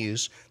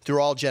continues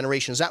through all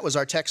generations. That was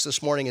our text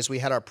this morning as we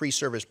had our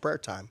pre-service prayer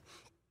time.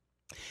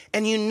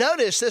 And you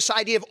notice this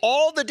idea of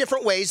all the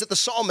different ways that the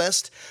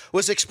psalmist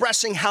was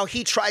expressing how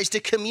he tries to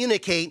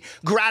communicate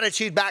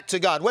gratitude back to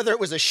God. Whether it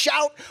was a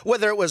shout,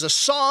 whether it was a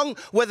song,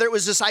 whether it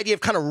was this idea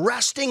of kind of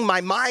resting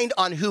my mind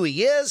on who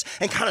he is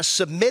and kind of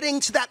submitting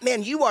to that.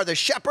 Man, you are the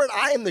shepherd,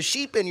 I am the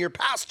sheep in your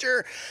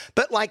pasture.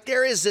 But like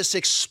there is this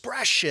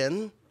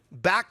expression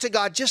back to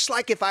God, just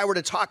like if I were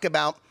to talk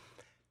about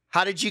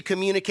how did you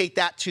communicate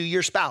that to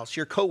your spouse,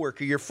 your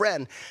coworker, your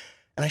friend?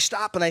 And I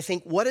stop and I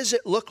think, what does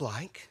it look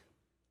like?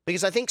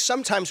 Because I think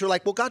sometimes we're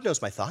like, well, God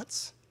knows my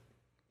thoughts.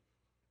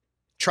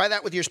 Try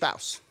that with your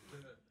spouse.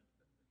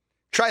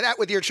 Try that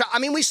with your child. I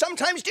mean, we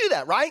sometimes do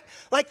that, right?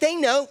 Like they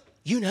know,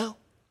 you know.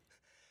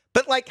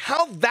 But like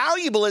how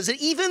valuable is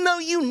it, even though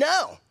you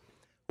know,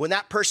 when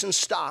that person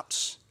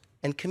stops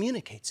and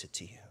communicates it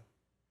to you?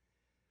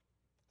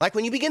 Like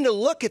when you begin to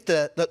look at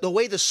the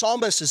way the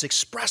psalmist is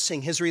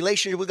expressing his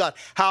relationship with God,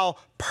 how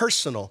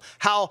personal,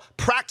 how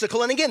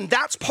practical. And again,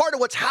 that's part of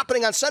what's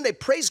happening on Sunday.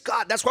 Praise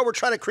God. That's why we're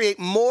trying to create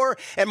more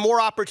and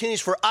more opportunities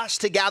for us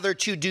to gather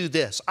to do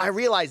this. I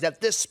realize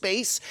that this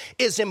space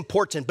is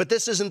important, but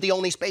this isn't the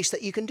only space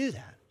that you can do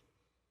that.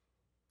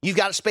 You've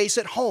got a space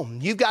at home.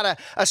 You've got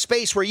a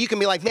space where you can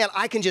be like, man,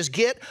 I can just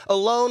get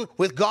alone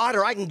with God,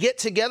 or I can get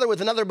together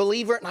with another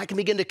believer and I can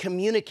begin to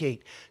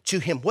communicate to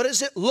him. What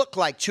does it look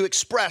like to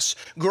express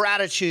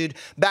gratitude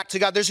back to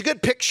God? There's a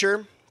good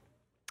picture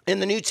in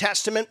the New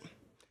Testament.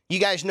 You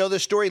guys know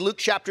this story, Luke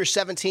chapter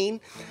 17.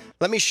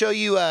 Let me show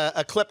you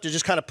a clip to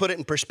just kind of put it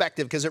in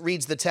perspective, because it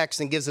reads the text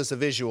and gives us a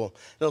visual.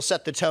 It'll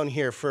set the tone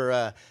here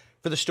for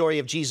the story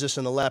of Jesus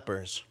and the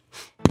lepers.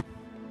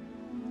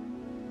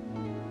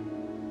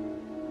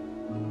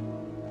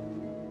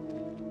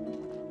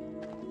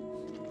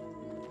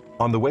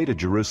 On the way to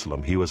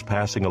Jerusalem, he was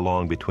passing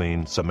along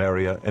between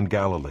Samaria and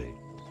Galilee.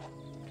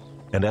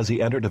 And as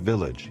he entered a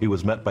village, he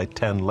was met by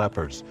 10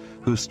 lepers,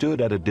 who stood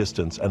at a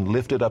distance and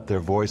lifted up their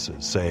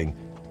voices, saying,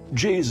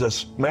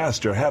 "Jesus,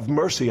 Master, have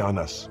mercy on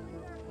us."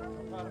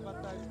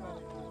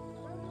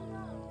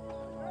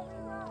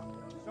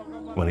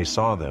 When he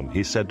saw them,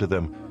 he said to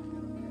them,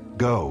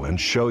 "Go and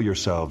show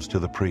yourselves to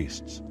the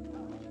priests."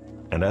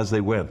 And as they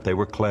went, they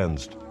were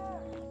cleansed.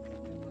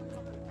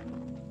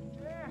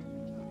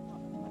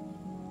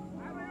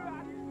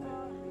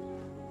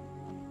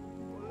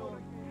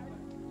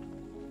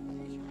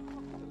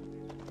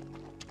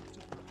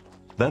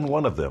 Then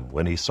one of them,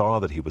 when he saw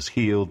that he was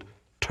healed,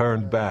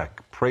 turned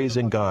back,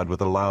 praising God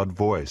with a loud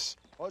voice.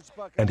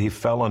 And he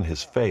fell on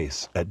his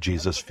face at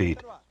Jesus'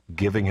 feet,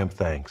 giving him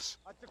thanks.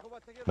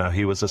 Now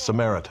he was a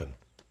Samaritan.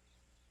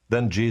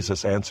 Then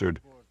Jesus answered,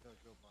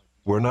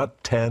 "Were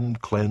not 10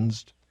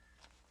 cleansed?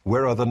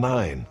 Where are the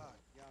 9?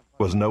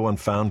 Was no one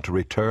found to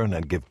return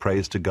and give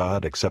praise to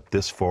God except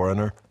this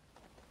foreigner?"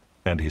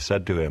 And he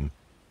said to him,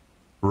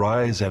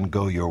 "Rise and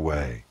go your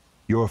way.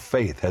 Your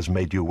faith has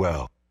made you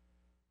well."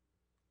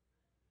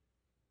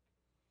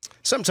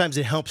 Sometimes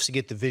it helps to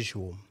get the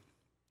visual.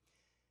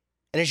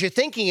 And as you're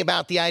thinking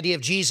about the idea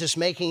of Jesus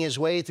making his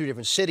way through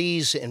different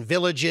cities and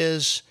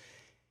villages,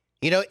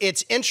 you know,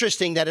 it's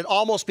interesting that it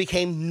almost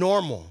became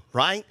normal,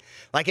 right?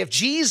 Like if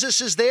Jesus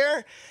is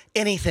there,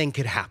 anything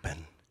could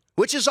happen,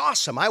 which is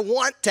awesome. I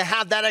want to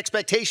have that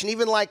expectation,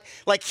 even like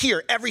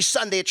here every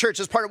Sunday at church.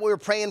 That's part of what we were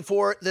praying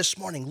for this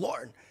morning.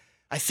 Lord,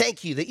 I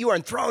thank you that you are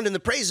enthroned in the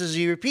praises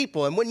of your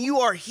people. And when you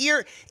are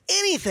here,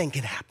 anything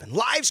can happen.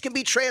 Lives can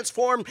be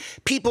transformed.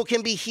 People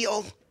can be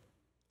healed.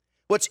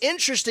 What's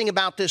interesting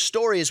about this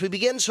story is we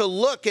begin to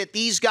look at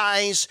these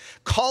guys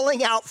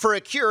calling out for a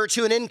cure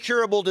to an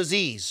incurable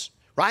disease,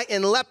 right?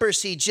 And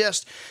leprosy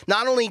just,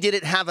 not only did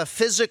it have a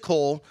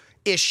physical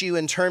issue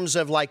in terms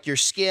of like your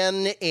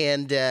skin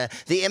and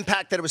the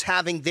impact that it was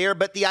having there,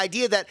 but the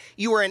idea that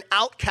you were an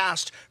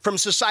outcast from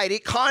society,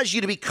 it caused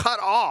you to be cut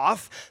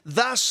off.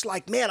 Thus,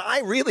 like, man, I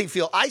really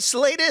feel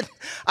isolated.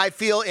 I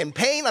feel in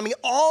pain. I mean,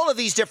 all of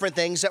these different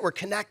things that were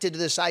connected to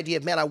this idea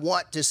of, man, I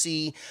want to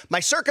see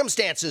my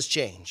circumstances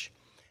change.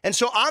 And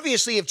so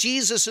obviously, if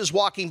Jesus is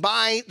walking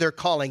by, they're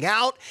calling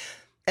out.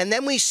 And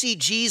then we see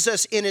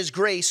Jesus in his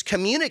grace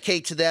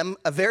communicate to them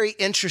a very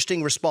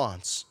interesting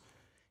response.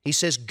 He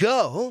says,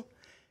 "Go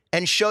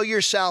and show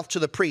yourself to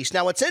the priest."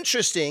 Now, what's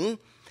interesting,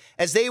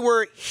 as they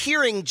were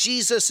hearing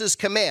Jesus's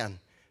command,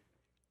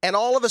 and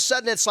all of a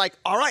sudden it's like,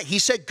 all right, he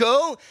said,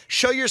 "Go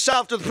show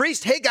yourself to the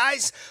priest." Hey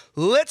guys,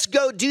 let's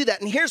go do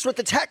that. And here's what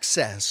the text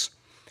says.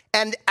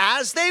 And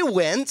as they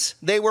went,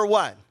 they were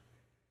what?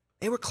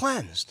 They were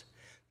cleansed.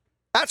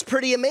 That's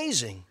pretty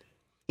amazing.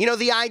 You know,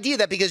 the idea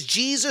that because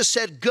Jesus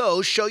said,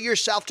 "Go show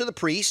yourself to the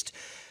priest,"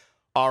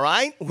 all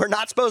right, we're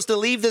not supposed to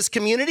leave this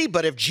community,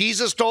 but if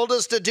Jesus told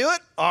us to do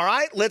it, all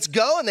right, let's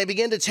go. And they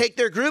begin to take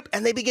their group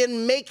and they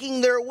begin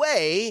making their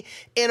way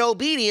in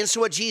obedience to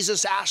what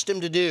Jesus asked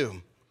them to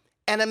do.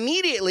 And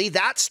immediately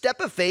that step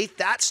of faith,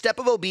 that step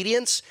of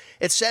obedience,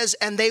 it says,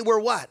 and they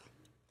were what?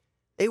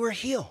 They were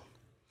healed.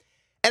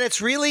 And it's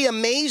really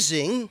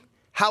amazing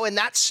how in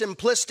that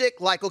simplistic,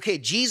 like, okay,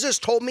 Jesus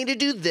told me to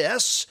do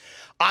this,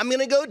 I'm going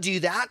to go do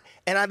that.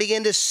 And I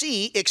begin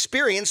to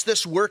experience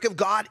this work of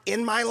God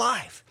in my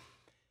life.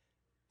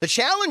 The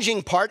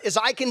challenging part is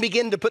I can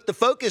begin to put the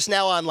focus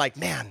now on like,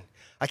 man,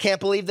 I can't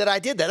believe that I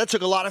did that. That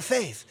took a lot of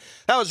faith.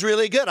 That was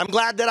really good. I'm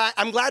glad that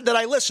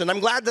I listened. I'm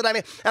glad that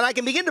and I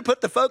can begin to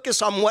put the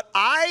focus on what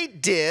I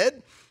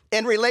did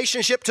in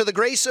relationship to the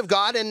grace of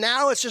God. And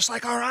now it's just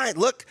like, all right,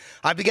 look,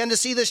 I began to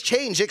see this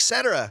change,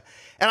 etc.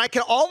 And I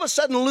can all of a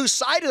sudden lose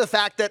sight of the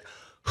fact that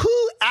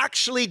who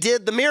actually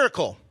did the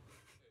miracle?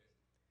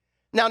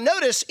 Now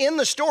notice in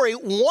the story,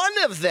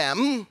 one of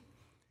them,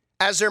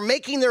 as they're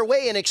making their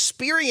way and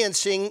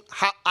experiencing,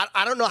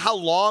 I don't know how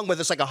long,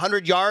 whether it's like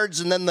 100 yards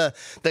and then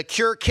the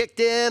cure kicked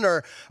in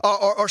or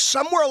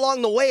somewhere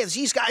along the way, as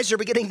these guys are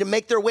beginning to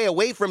make their way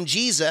away from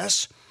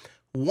Jesus,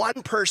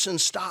 one person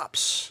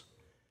stops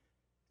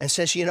and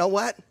says, you know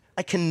what?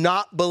 I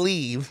cannot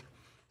believe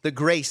the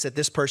grace that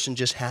this person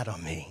just had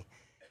on me.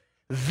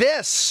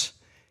 This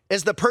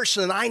is the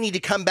person that I need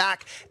to come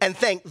back and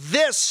thank.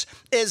 This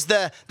is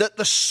the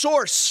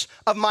source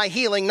of my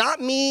healing. Not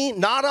me,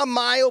 not on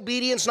my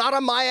obedience, not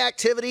on my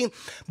activity,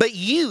 but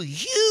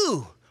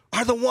you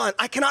are the one.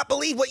 I cannot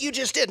believe what you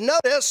just did.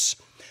 Notice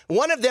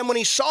One of them, when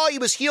he saw he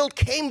was healed,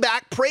 came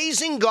back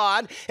praising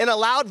God in a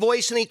loud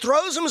voice, and he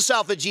throws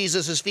himself at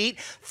Jesus' feet,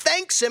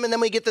 thanks him, and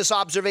then we get this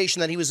observation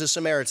that he was a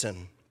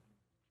Samaritan.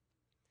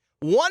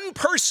 One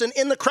person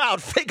in the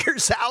crowd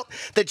figures out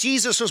that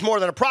Jesus was more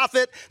than a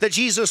prophet, that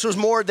Jesus was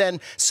more than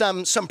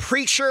some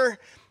preacher,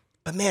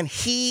 but man,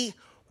 he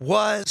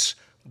was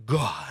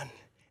God.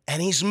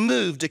 And he's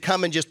moved to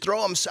come and just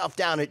throw himself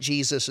down at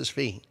Jesus'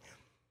 feet.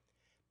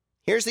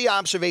 Here's the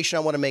observation I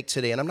want to make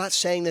today. And I'm not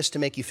saying this to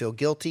make you feel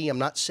guilty. I'm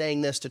not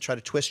saying this to try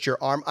to twist your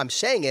arm. I'm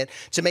saying it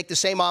to make the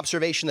same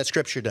observation that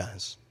Scripture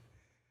does.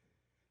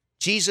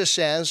 Jesus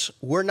says,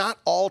 we're not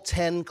all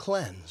 10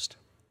 cleansed.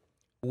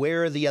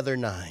 Where are the other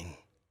 9?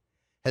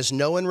 Has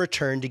no one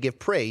returned to give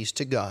praise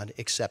to God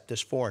except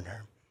this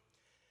foreigner?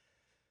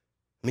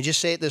 Let me just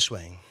say it this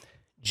way.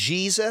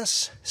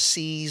 Jesus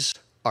sees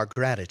our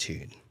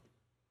gratitude.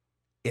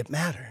 It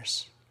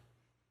matters.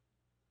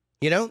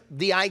 You know,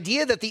 the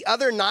idea that the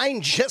other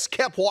 9 just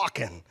kept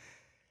walking,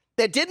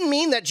 that didn't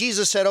mean that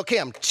Jesus said, okay,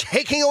 I'm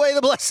taking away the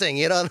blessing,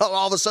 you know, and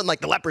all of a sudden, like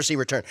the leprosy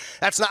returned.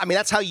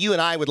 That's how you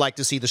and I would like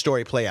to see the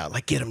story play out.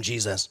 Like, get him,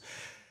 Jesus.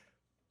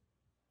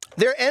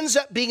 There ends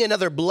up being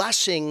another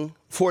blessing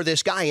for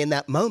this guy in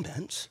that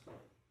moment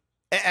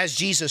as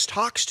Jesus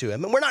talks to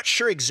him. And we're not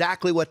sure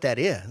exactly what that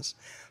is.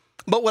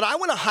 But what I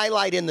want to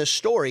highlight in this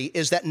story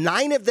is that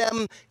 9 of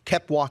them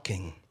kept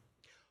walking.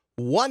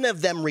 1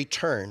 of them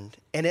returned,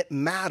 and it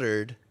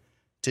mattered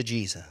to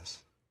Jesus.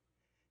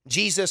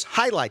 Jesus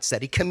highlights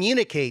that. He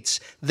communicates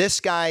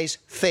this guy's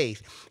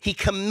faith. He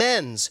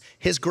commends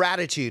his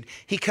gratitude.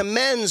 He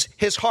commends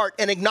his heart,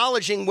 and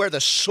acknowledging where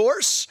the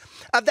source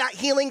of that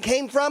healing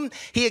came from,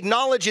 he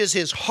acknowledges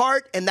his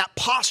heart and that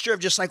posture of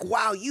just like,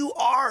 wow, you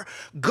are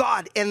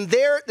God. And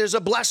there's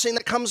a blessing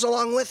that comes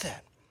along with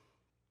it.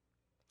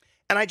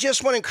 And I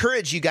just want to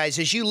encourage you guys,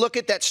 as you look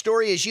at that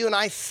story, as you and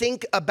I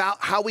think about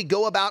how we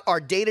go about our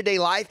day-to-day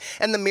life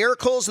and the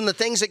miracles and the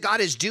things that God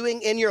is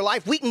doing in your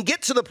life, we can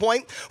get to the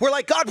point where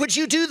like, God, would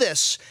you do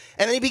this?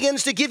 And then he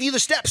begins to give you the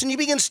steps and you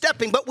begin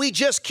stepping, but we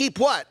just keep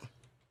what?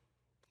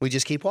 We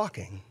just keep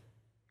walking.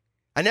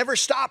 I never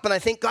stop, and I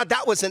think, God,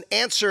 that was an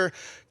answer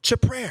to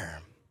prayer.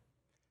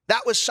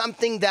 That was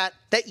something that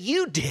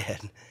you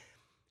did.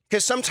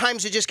 Because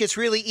sometimes it just gets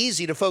really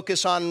easy to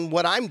focus on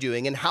what I'm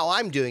doing and how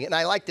I'm doing it. And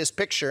I like this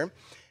picture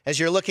as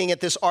you're looking at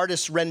this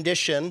artist's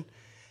rendition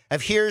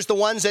of here's the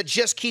ones that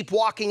just keep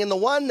walking and the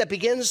one that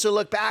begins to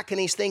look back and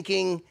he's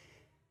thinking,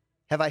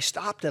 have I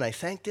stopped and I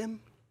thanked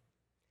him?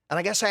 And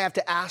I guess I have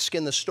to ask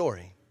in the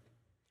story,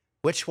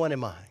 which one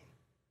am I?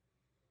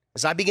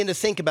 As I begin to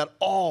think about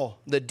all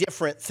the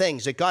different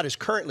things that God is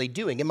currently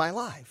doing in my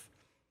life.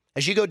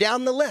 As you go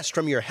down the list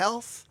from your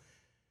health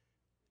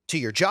to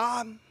your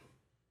job,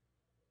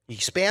 you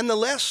expand the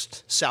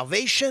list,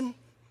 salvation.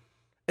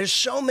 There's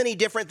so many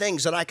different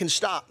things that I can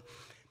stop.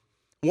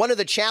 One of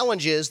the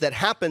challenges that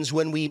happens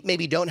when we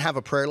maybe don't have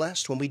a prayer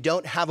list, when we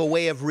don't have a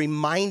way of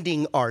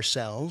reminding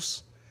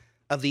ourselves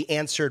of the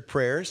answered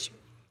prayers,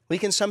 we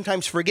can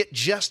sometimes forget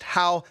just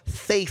how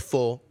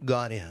faithful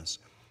God is.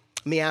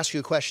 Let me ask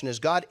you a question. Has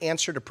God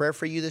answered a prayer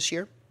for you this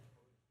year?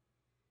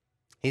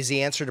 Is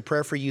he answered a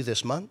prayer for you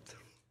this month?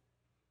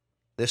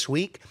 This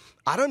week?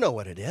 I don't know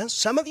what it is.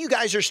 Some of you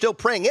guys are still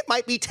praying. It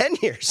might be 10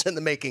 years in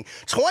the making,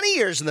 20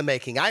 years in the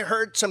making. I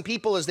heard some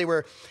people as they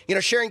were,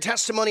 sharing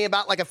testimony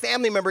about like a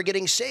family member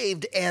getting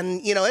saved,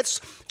 and, it's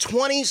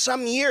 20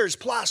 some years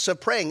plus of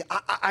praying.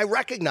 I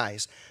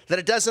recognize that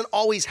it doesn't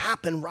always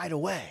happen right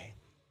away.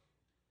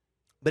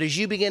 But as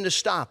you begin to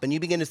stop and you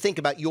begin to think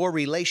about your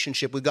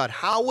relationship with God,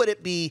 how would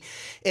it be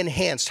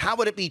enhanced? How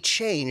would it be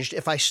changed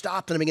if I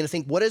stopped and I begin to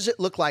think, what does it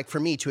look like for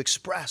me to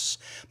express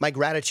my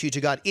gratitude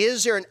to God?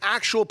 Is there an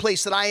actual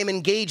place that I am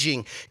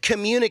engaging,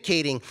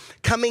 communicating,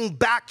 coming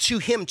back to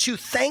him to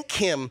thank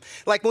him?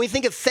 Like when we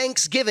think of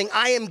Thanksgiving,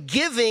 I am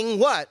giving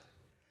what?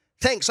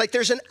 Thanks. Like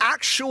there's an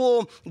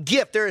actual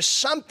gift. There is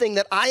something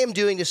that I am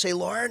doing to say,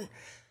 Lord,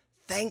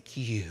 thank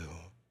you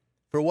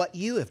for what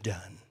you have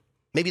done.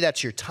 Maybe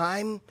that's your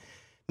time.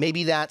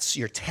 Maybe that's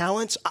your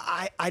talents.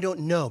 I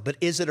don't know. But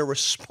is it a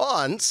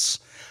response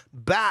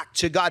back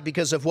to God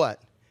because of what?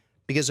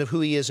 Because of who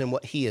he is and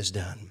what he has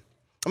done.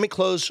 Let me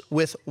close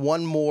with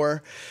one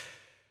more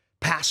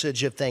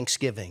passage of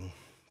Thanksgiving.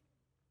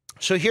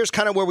 So here's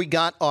kind of where we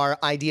got our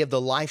idea of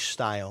the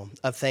lifestyle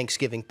of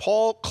Thanksgiving.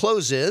 Paul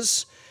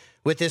closes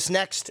with this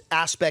next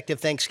aspect of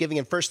Thanksgiving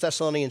in 1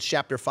 Thessalonians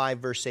chapter 5,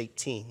 verse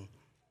 18.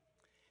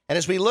 And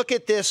as we look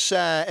at this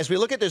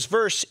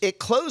verse, it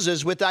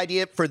closes with the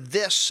idea, for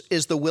this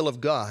is the will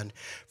of God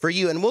for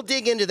you. And we'll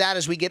dig into that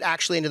as we get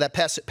actually into that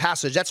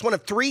passage. That's one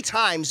of 3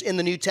 times in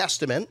the New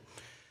Testament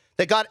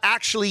that God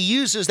actually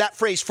uses that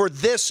phrase, for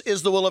this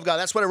is the will of God.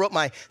 That's what I wrote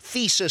my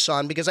thesis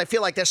on, because I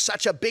feel like there's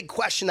such a big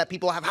question that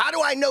people have. How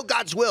do I know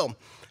God's will?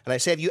 And I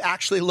say, have you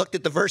actually looked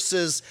at the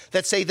verses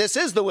that say this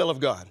is the will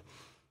of God?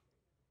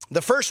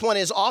 The first one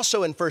is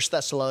also in 1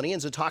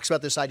 Thessalonians. It talks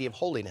about this idea of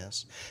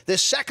holiness.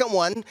 This second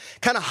one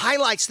kind of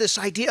highlights this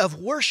idea of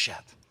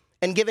worship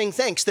and giving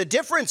thanks. The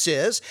difference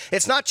is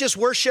it's not just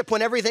worship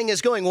when everything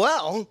is going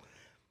well,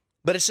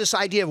 but it's this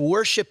idea of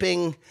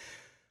worshiping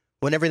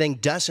when everything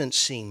doesn't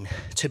seem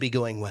to be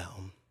going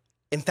well.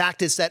 In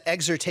fact, it's that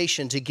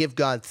exhortation to give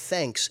God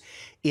thanks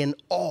in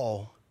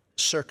all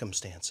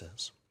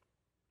circumstances.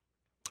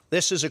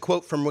 This is a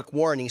quote from Rick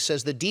Warren. He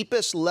says, "The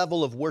deepest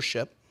level of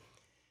worship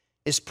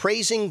is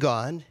praising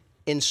God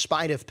in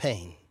spite of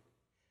pain,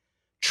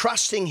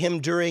 trusting him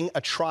during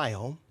a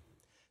trial,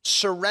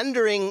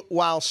 surrendering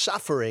while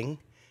suffering,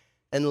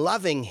 and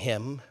loving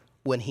him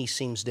when he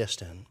seems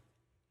distant."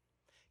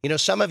 You know,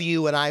 some of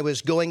you, when I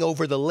was going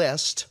over the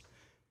list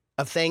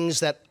of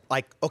things that,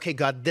 like, okay,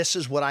 God, this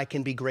is what I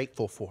can be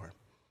grateful for.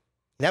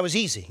 That was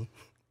easy.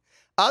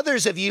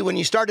 Others of you, when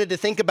you started to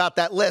think about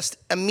that list,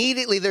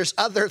 immediately there's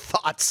other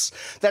thoughts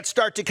that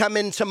start to come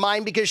into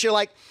mind because you're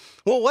like,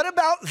 well, what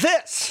about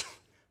this?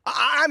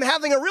 I'm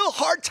having a real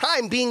hard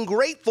time being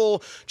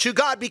grateful to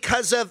God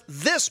because of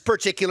this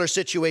particular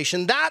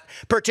situation, that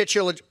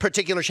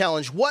particular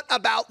challenge. What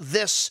about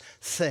this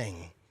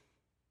thing?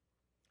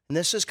 And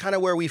this is kind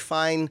of where we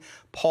find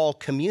Paul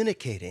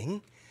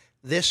communicating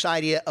this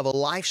idea of a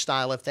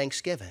lifestyle of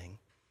thanksgiving.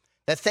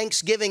 That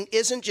thanksgiving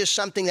isn't just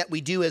something that we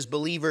do as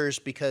believers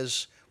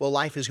because, well,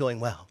 life is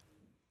going well.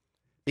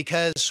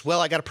 Because,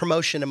 well, I got a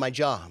promotion in my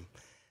job.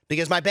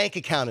 Because my bank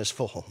account is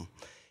full.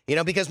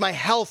 Because my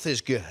health is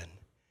good.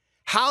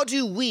 How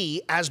do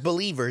we as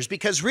believers,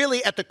 because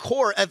really at the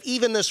core of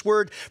even this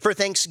word for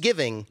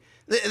thanksgiving,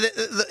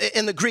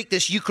 in the Greek,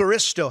 this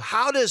Eucharisto,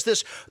 how does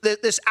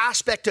this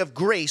aspect of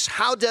grace,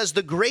 how does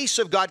the grace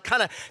of God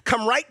kind of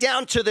come right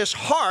down to this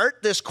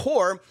heart, this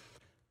core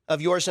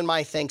of yours and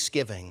my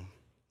thanksgiving?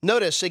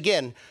 Notice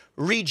again,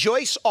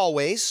 rejoice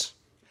always,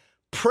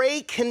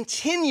 pray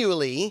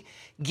continually,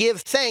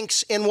 give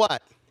thanks in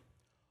what?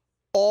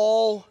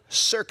 All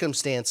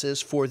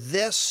circumstances, for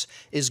this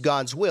is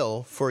God's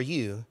will for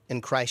you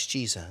in Christ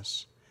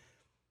Jesus.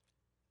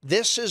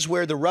 This is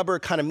where the rubber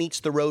kind of meets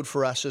the road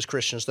for us as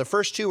Christians. The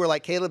first two were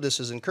like, Caleb, this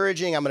is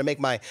encouraging. I'm going to make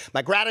my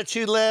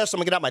gratitude list. I'm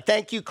going to get out my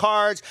thank you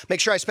cards, make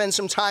sure I spend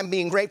some time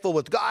being grateful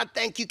with God.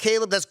 Thank you,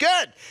 Caleb. That's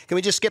good. Can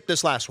we just skip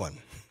this last one?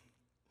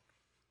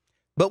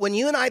 But when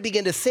you and I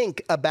begin to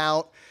think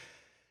about,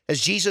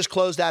 as Jesus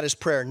closed out his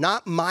prayer,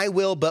 not my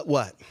will, but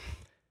what?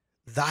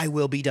 Thy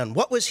will be done.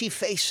 What was he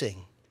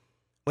facing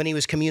when he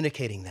was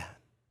communicating that?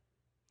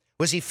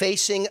 Was he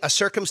facing a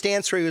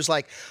circumstance where he was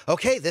like,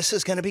 okay, this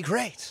is going to be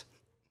great?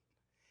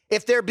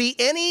 If there be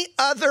any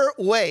other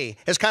way,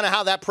 is kind of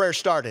how that prayer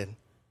started,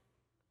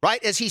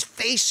 right? As he's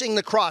facing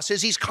the cross,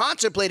 as he's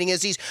contemplating,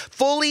 as he's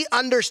fully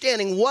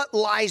understanding what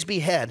lies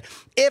ahead.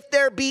 If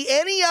there be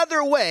any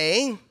other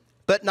way,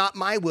 but not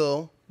my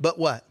will, but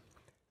what?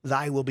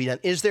 Thy will be done.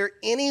 Is there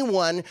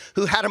anyone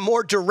who had a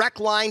more direct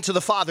line to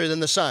the Father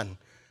than the Son?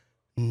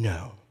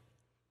 No.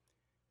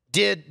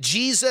 Did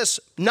Jesus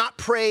not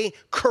pray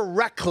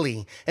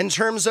correctly in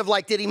terms of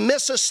did he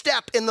miss a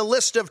step in the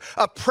list of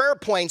prayer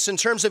points in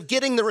terms of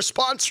getting the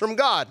response from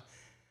God?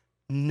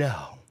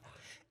 No.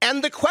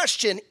 And the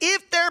question,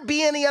 if there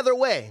be any other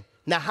way.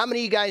 Now, how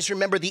many of you guys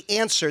remember the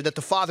answer that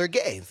the Father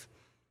gave?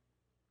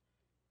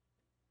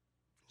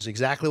 It's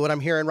exactly what I'm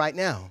hearing right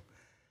now.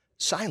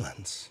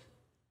 Silence.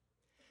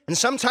 And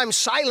sometimes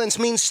silence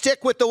means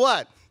stick with the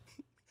what?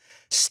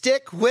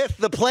 Stick with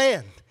the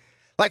plan.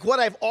 Like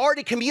what I've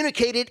already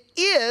communicated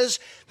is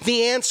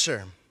the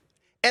answer.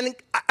 And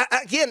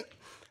again,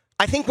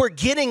 I think we're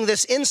getting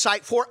this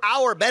insight for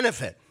our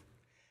benefit.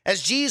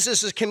 As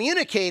Jesus is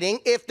communicating,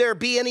 if there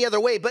be any other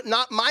way, but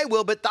not my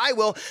will, but thy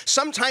will,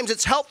 sometimes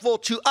it's helpful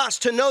to us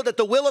to know that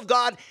the will of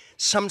God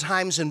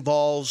sometimes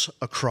involves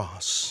a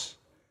cross.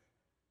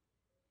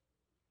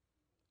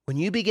 When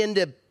you begin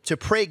to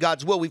pray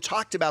God's will, we've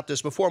talked about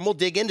this before, and we'll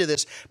dig into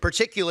this,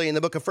 particularly in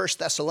the book of 1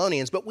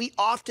 Thessalonians, but we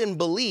often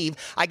believe,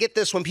 I get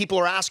this when people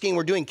are asking,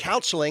 we're doing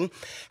counseling,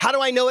 how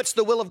do I know it's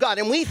the will of God?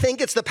 And we think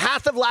it's the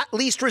path of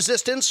least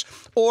resistance,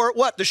 or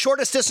what? The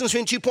shortest distance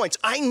between 2 points.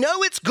 I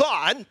know it's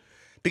God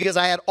because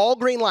I had all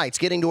green lights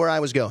getting to where I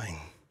was going.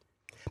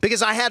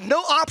 Because I had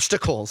no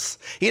obstacles,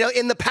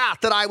 in the path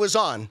that I was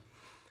on.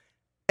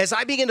 As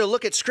I begin to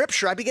look at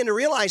Scripture, I begin to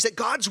realize that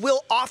God's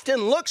will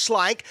often looks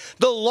like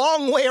the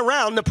long way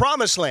around the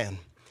promised land.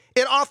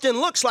 It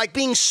often looks like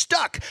being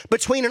stuck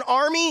between an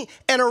army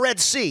and a Red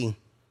Sea.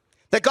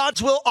 That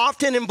God's will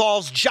often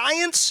involves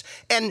giants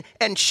and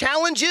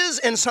challenges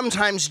and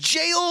sometimes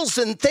jails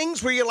and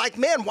things where you're like,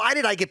 man, why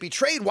did I get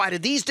betrayed? Why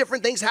did these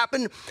different things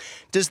happen?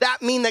 Does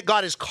that mean that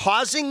God is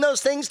causing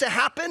those things to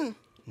happen?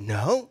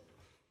 No.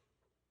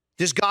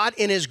 Does God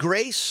in his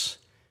grace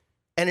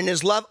and in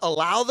his love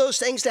allow those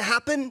things to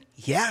happen?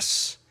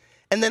 Yes.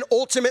 And then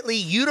ultimately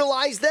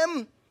utilize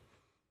them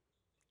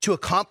to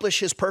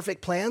accomplish his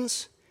perfect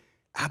plans?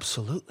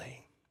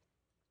 Absolutely.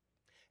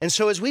 And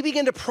so as we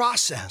begin to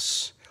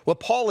process what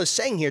Paul is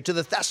saying here to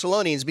the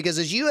Thessalonians, because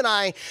as you and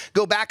I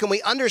go back and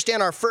we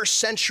understand our first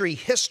century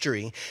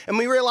history, and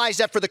we realize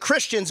that for the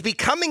Christians,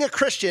 becoming a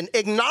Christian,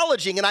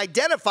 acknowledging and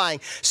identifying,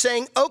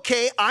 saying,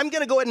 okay, I'm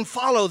going to go ahead and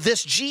follow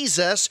this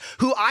Jesus,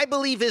 who I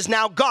believe is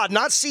now God,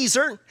 not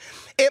Caesar.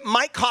 It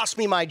might cost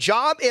me my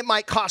job. It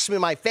might cost me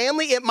my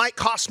family. It might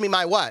cost me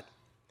my what?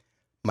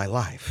 My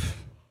life.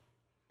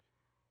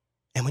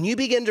 And when you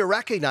begin to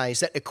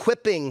recognize that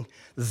equipping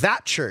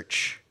that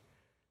church,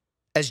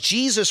 as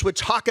Jesus would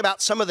talk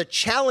about some of the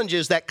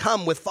challenges that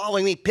come with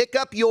following me, pick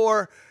up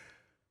your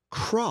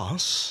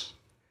cross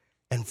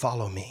and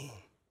follow me.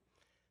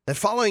 That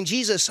following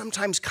Jesus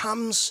sometimes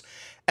comes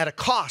at a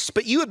cost,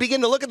 but you would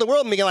begin to look at the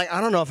world and be like,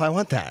 I don't know if I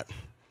want that.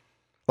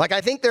 Like,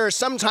 I think there are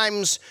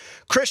sometimes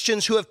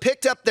Christians who have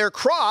picked up their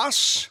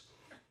cross,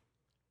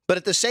 but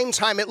at the same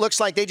time, it looks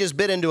like they just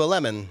bit into a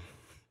lemon.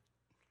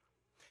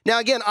 Now,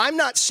 again, I'm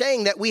not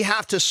saying that we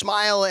have to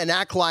smile and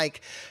act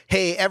like,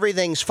 hey,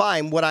 everything's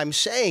fine. What I'm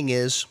saying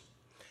is,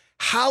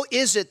 how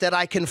is it that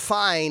I can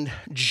find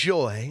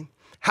joy?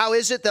 How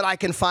is it that I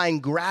can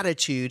find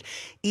gratitude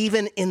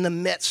even in the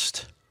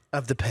midst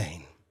of the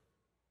pain?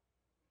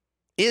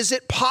 Is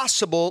it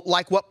possible,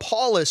 like what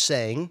Paul is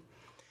saying,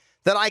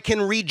 that I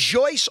can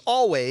rejoice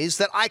always,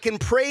 that I can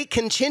pray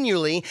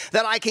continually,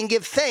 that I can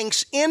give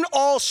thanks in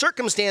all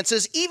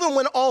circumstances, even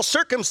when all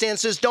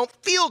circumstances don't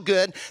feel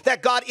good,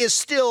 that God is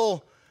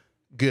still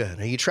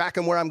good? Are you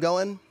tracking where I'm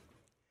going?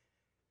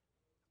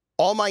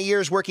 All my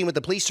years working with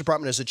the police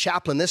department as a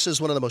chaplain, this is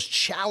one of the most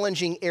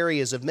challenging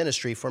areas of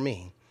ministry for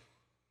me.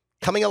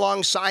 Coming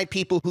alongside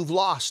people who've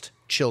lost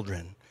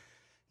children,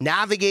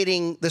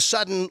 navigating the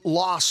sudden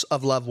loss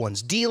of loved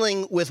ones,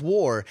 dealing with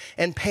war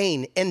and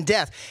pain and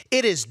death.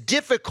 It is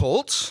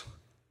difficult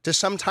to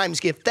sometimes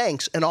give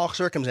thanks in all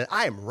circumstances.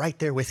 I am right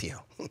there with you.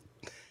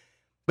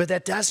 But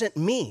that doesn't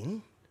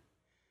mean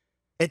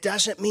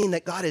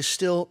that God is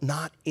still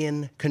not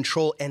in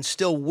control and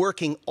still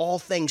working all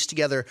things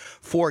together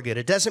for good.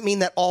 It doesn't mean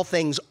that all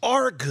things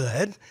are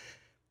good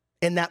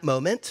in that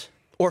moment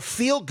or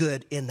feel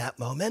good in that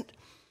moment.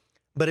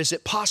 But is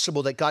it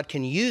possible that God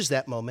can use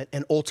that moment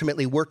and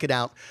ultimately work it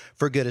out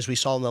for good, as we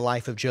saw in the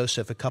life of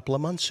Joseph a couple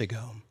of months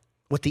ago?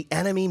 What the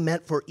enemy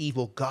meant for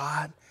evil,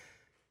 God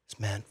is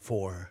meant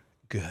for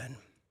good.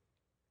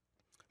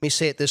 Let me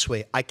say it this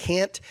way. I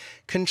can't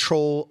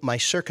control my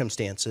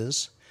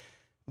circumstances,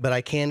 but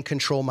I can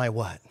control my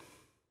what?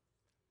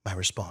 My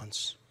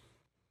response.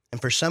 And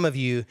for some of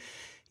you,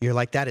 you're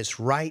like, that is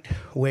right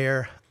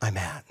where I'm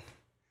at.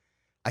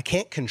 I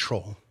can't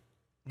control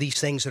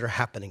these things that are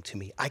happening to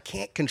me. I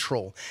can't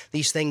control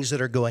these things that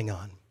are going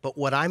on. But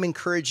what I'm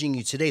encouraging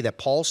you today, that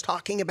Paul's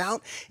talking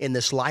about in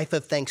this life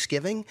of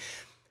thanksgiving,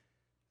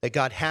 that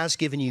God has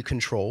given you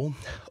control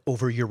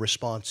over your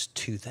response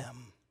to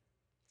them.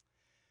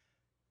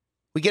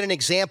 We get an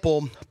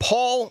example.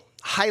 Paul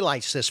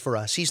highlights this for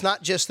us. He's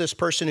not just this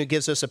person who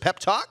gives us a pep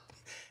talk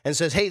and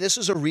says, hey, this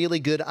is a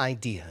really good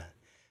idea.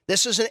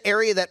 This is an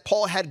area that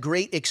Paul had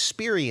great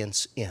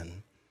experience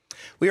in.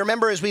 We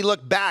remember as we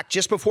look back,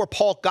 just before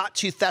Paul got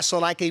to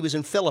Thessalonica, he was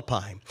in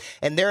Philippi.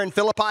 And there in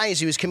Philippi, as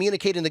he was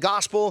communicating the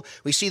gospel,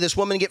 we see this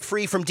woman get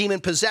free from demon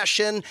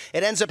possession.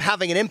 It ends up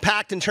having an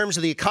impact in terms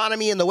of the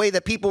economy and the way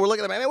that people were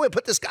looking at him. We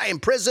put this guy in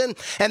prison.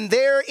 And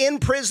there in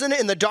prison,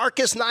 in the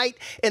darkest night,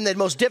 in the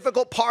most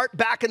difficult part,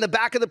 back in the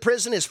back of the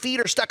prison, his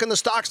feet are stuck in the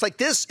stocks. Like,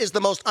 this is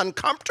the most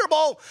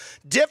uncomfortable,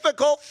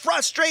 difficult,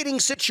 frustrating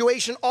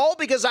situation, all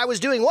because I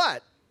was doing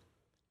what?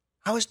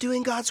 I was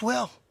doing God's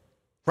will.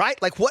 Right?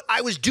 Like, what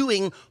I was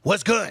doing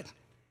was good.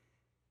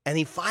 And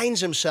he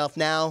finds himself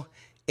now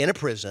in a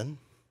prison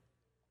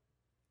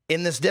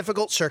in this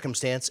difficult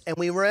circumstance. And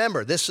we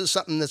remember, this is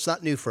something that's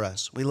not new for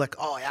us. We look,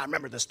 oh yeah, I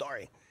remember this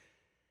story.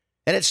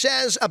 And it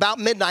says about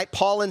midnight,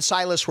 Paul and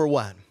Silas were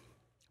what?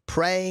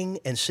 Praying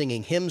and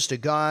singing hymns to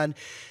God,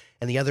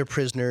 and the other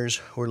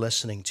prisoners were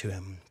listening to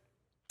him.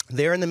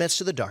 They're in the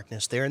midst of the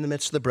darkness. They're in the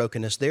midst of the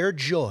brokenness. Their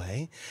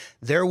joy,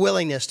 their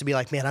willingness to be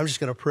like, man, I'm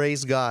just going to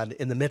praise God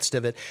in the midst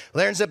of it. Well,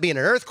 there ends up being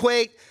an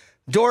earthquake.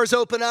 Doors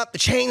open up. The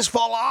chains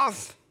fall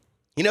off.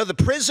 You know, the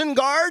prison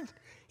guard,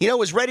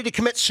 was ready to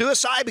commit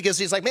suicide because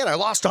he's like, man, I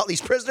lost all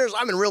these prisoners.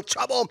 I'm in real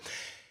trouble.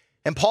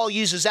 And Paul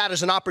uses that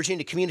as an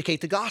opportunity to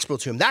communicate the gospel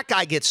to him. That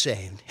guy gets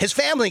saved. His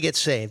family gets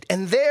saved.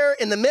 And there,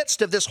 in the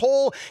midst of this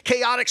whole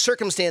chaotic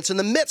circumstance, in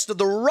the midst of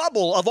the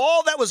rubble of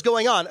all that was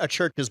going on, a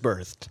church is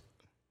birthed.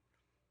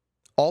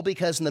 All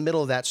because in the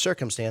middle of that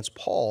circumstance,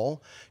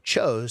 Paul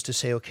chose to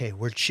say, okay,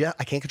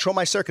 I can't control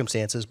my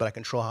circumstances, but I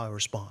control how I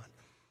respond.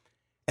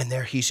 And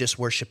there he's just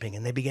worshiping.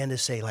 And they began to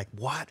say, like,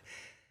 what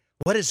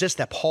is this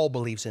that Paul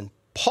believes in?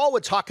 Paul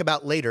would talk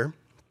about later,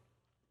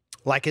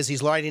 like as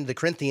he's writing to the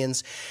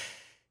Corinthians,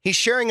 he's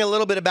sharing a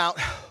little bit about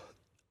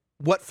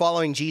what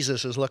following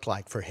Jesus has looked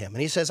like for him.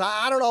 And he says,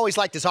 I don't always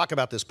like to talk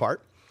about this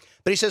part.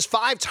 But he says,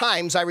 5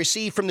 times I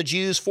received from the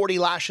Jews 40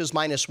 lashes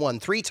minus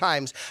 1. 3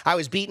 times I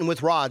was beaten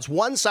with rods.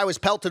 Once I was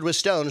pelted with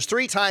stones.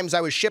 3 times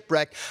I was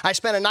shipwrecked. I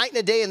spent a night and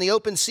a day in the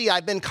open sea.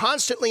 I've been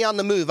constantly on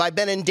the move. I've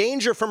been in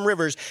danger from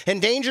rivers, in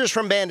dangers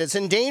from bandits,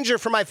 in danger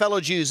from my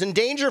fellow Jews, in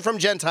danger from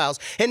Gentiles,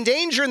 in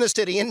danger in the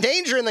city, in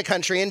danger in the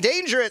country, in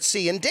danger at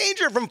sea, in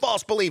danger from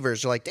false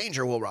believers. You're like,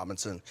 danger, Will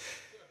Robinson.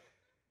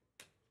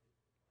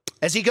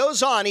 As he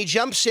goes on, he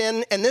jumps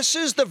in, and this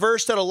is the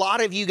verse that a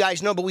lot of you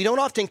guys know, but we don't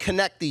often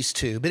connect these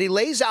two. But he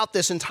lays out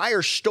this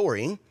entire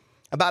story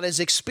about his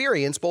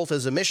experience, both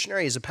as a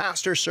missionary, as a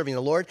pastor, serving the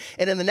Lord.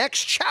 And in the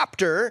next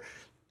chapter,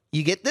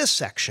 you get this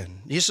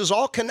section. This is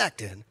all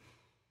connected.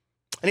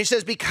 And he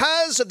says,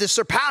 because of the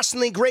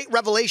surpassingly great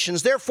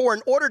revelations, therefore,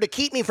 in order to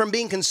keep me from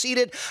being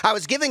conceited, I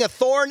was giving a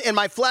thorn in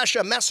my flesh,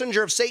 a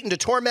messenger of Satan to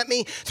torment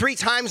me. 3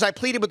 times I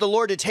pleaded with the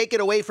Lord to take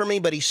it away from me,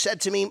 but he said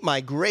to me,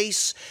 my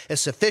grace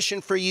is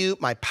sufficient for you.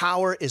 My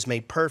power is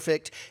made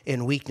perfect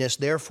in weakness.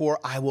 Therefore,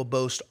 I will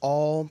boast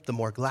all the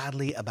more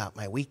gladly about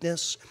my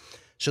weakness,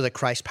 so that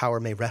Christ's power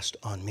may rest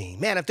on me.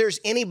 Man, if there's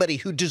anybody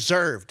who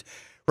deserved,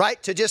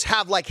 right, to just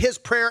have like his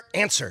prayer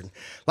answered,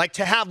 like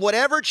to have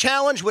whatever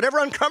challenge, whatever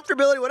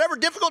uncomfortability, whatever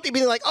difficulty,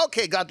 being like,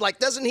 okay, God, like,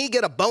 doesn't he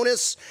get a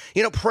bonus,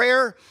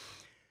 prayer?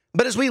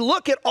 But as we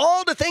look at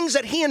all the things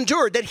that he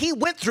endured, that he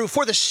went through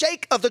for the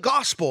sake of the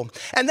gospel,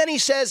 and then he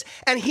says,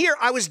 and here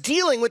I was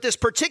dealing with this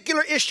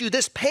particular issue,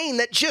 this pain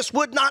that just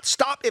would not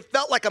stop. It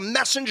felt like a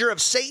messenger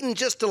of Satan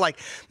just to like,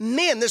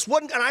 man, this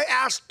wasn't, and I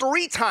asked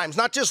 3 times,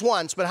 not just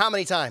once, but how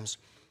many times?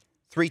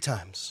 3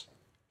 times.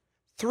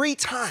 3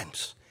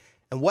 times.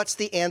 And what's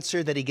the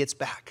answer that he gets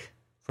back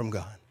from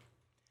God?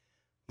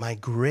 My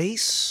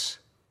grace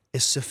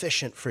is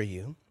sufficient for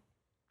you.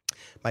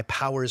 My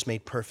power is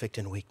made perfect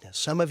in weakness.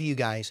 Some of you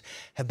guys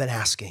have been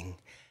asking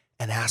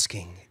and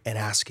asking and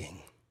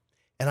asking.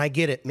 And I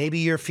get it. Maybe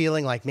you're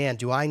feeling like, man,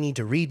 do I need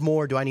to read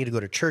more? Do I need to go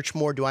to church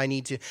more?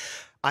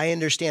 I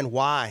understand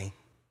why.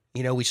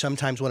 We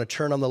sometimes want to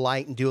turn on the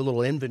light and do a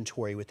little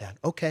inventory with that.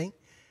 Okay.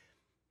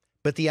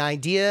 But the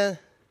idea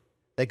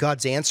that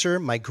God's answer,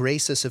 my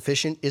grace is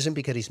sufficient, isn't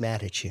because he's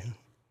mad at you.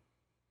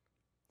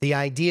 The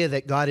idea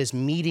that God is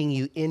meeting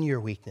you in your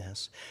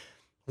weakness.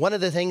 One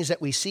of the things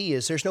that we see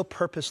is there's no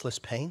purposeless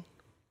pain.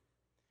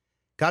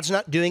 God's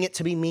not doing it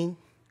to be mean.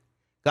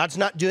 God's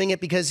not doing it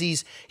because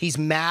he's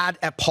mad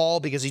at Paul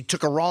because he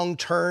took a wrong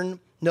turn.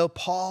 No,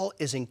 Paul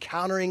is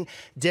encountering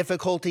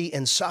difficulty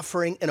and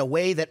suffering in a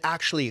way that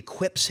actually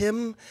equips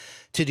him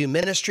to do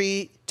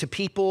ministry to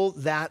people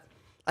that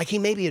like he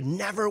maybe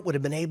never would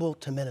have been able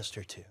to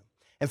minister to.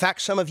 In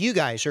fact, some of you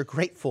guys are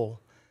grateful,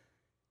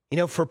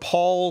 for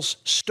Paul's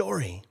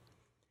story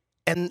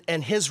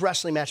and his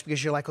wrestling match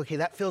because you're like, okay,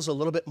 that feels a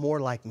little bit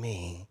more like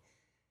me.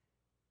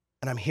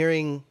 And I'm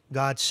hearing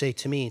God say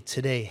to me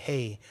today,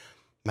 hey,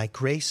 my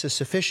grace is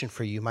sufficient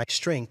for you. My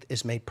strength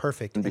is made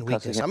perfect in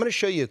weakness. I'm going to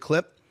show you a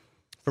clip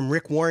from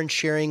Rick Warren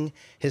sharing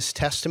his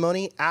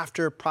testimony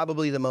after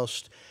probably the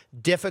most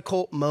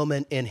difficult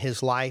moment in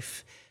his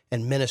life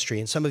and ministry.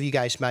 And some of you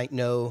guys might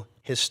know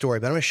his story,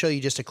 but I'm going to show you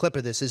just a clip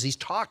of this as he's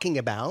talking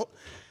about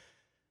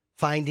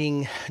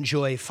finding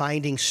joy,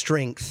 finding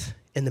strength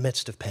in the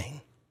midst of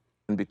pain.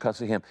 And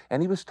because of him.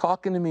 And he was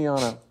talking to me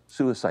on a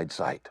suicide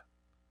site.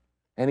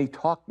 And he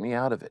talked me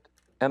out of it.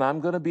 And I'm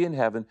going to be in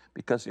heaven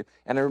because,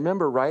 and I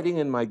remember writing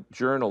in my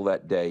journal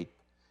that day,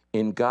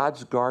 in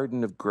God's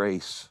garden of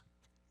grace,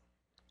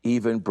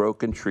 even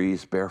broken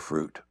trees bear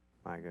fruit.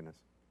 My goodness.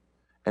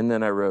 And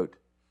then I wrote,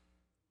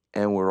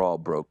 and we're all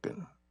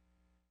broken.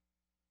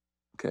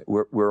 Okay,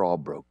 we're all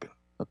broken,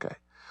 okay?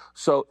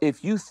 So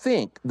if you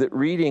think that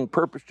reading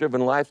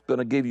Purpose-Driven Life is going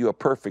to give you a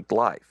perfect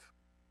life,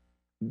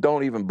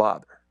 don't even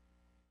bother.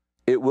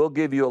 It will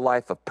give you a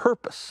life of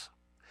purpose,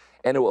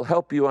 and it will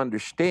help you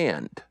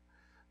understand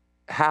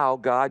how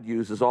God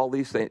uses all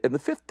these things. And the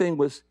 5th thing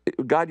was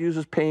God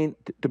uses pain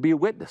to be a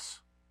witness.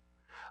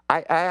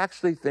 I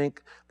actually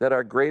think that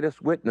our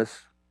greatest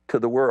witness to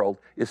the world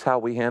is how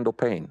we handle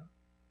pain,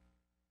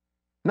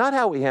 not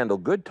how we handle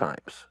good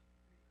times.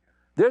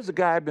 There's a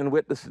guy I've been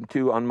witnessing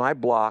to on my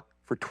block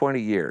for 20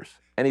 years,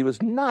 and he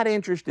was not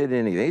interested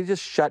in anything. He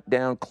just shut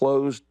down,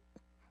 closed.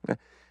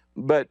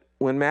 But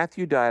when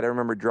Matthew died, I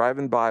remember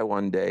driving by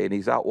one day, and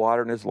he's out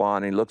watering his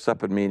lawn, and he looks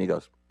up at me, and he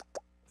goes,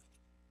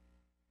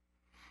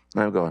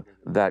 and I'm going,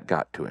 that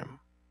got to him.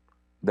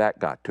 That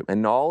got to him.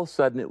 And all of a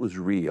sudden, it was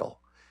real.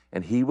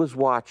 And he was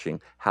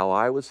watching how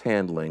I was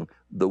handling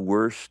the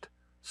worst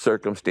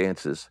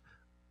circumstances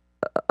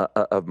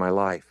of my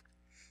life.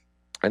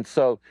 And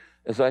so,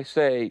 as I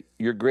say,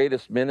 your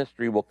greatest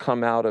ministry will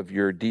come out of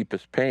your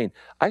deepest pain.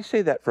 I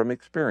say that from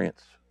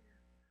experience.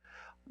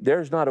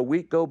 There's not a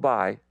week go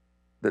by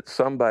that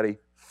somebody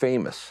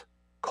famous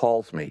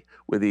calls me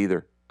with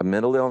either a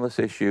mental illness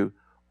issue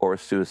or a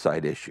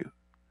suicide issue.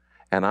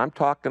 And I'm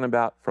talking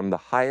about from the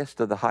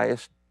highest of the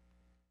highest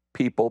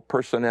people,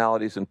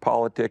 personalities in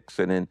politics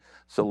and in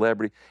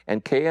celebrity.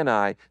 And Kay and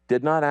I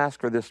did not ask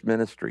for this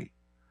ministry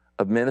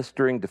of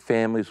ministering to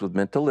families with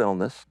mental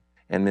illness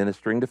and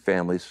ministering to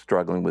families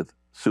struggling with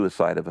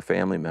suicide of a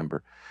family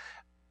member.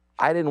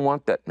 I didn't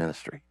want that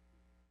ministry,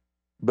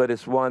 but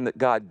it's one that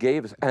God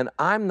gave us, and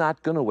I'm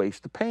not going to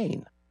waste the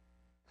pain.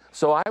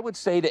 So I would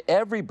say to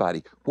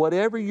everybody,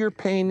 whatever your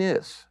pain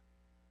is,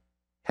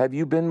 have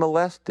you been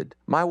molested?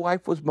 My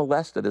wife was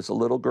molested as a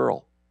little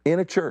girl in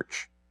a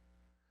church.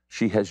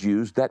 She has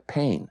used that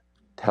pain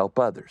to help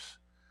others,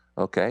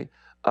 okay?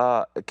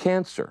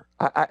 Cancer.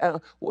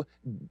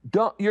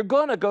 You're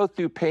going to go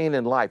through pain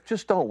in life.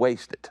 Just don't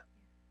waste it.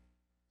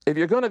 If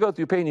you're going to go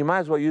through pain, you might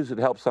as well use it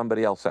to help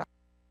somebody else out.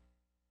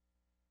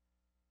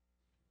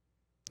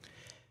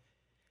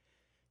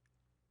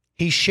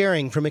 He's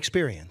sharing from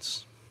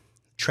experience.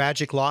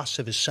 Tragic loss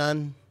of his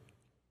son,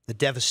 the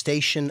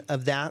devastation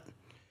of that,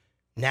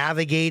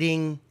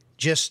 navigating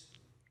just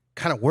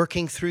kind of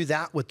working through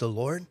that with the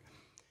Lord.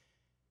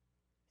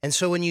 And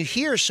so when you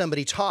hear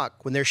somebody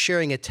talk, when they're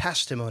sharing a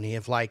testimony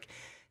of like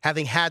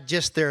having had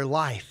just their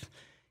life,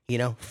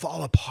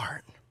 fall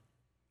apart,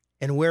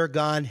 and where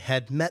God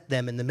had met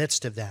them in the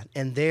midst of that,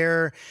 and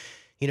there,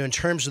 in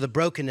terms of the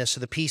brokenness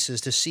of the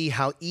pieces, to see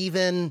how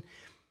even,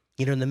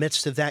 in the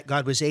midst of that,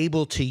 God was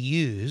able to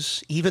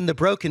use even the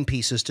broken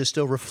pieces to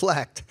still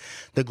reflect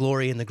the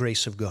glory and the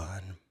grace of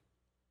God.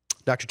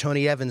 Dr.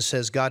 Tony Evans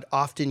says, God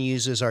often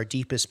uses our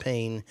deepest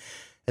pain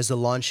as the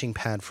launching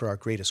pad for our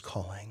greatest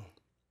calling.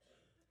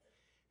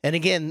 And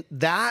again,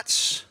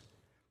 that's,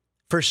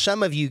 for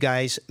some of you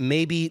guys,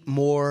 maybe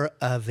more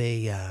of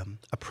a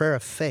prayer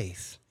of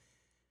faith.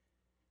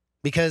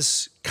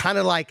 Because kind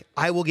of like,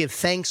 I will give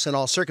thanks in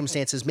all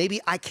circumstances,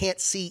 maybe I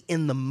can't see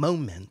in the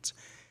moment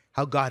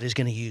how God is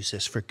going to use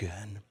this for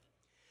good.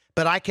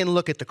 But I can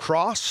look at the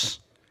cross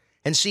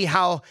and see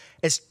how,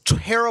 as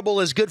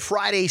terrible as Good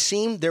Friday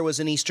seemed, there was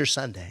an Easter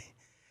Sunday.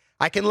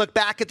 I can look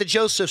back at the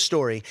Joseph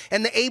story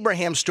and the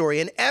Abraham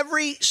story, and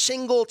every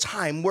single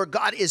time where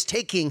God is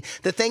taking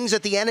the things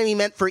that the enemy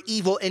meant for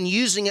evil and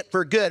using it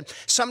for good.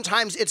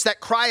 Sometimes it's that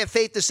cry of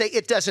faith to say,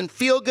 it doesn't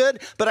feel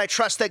good, but I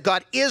trust that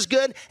God is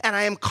good, and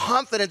I am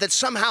confident that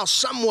somehow,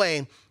 some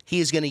way, he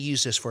is going to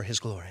use this for his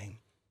glory.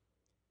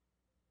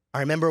 I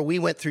remember we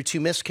went through 2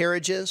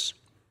 miscarriages,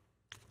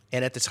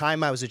 and at the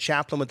time I was a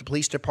chaplain with the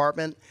police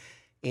department,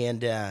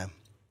 and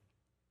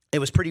it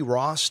was pretty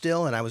raw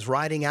still, and I was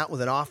riding out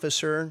with an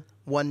officer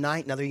one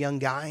night, another young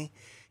guy.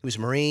 He was a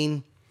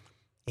Marine,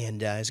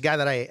 and he's a guy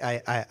that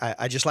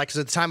I just like, because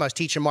at the time I was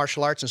teaching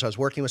martial arts, and so I was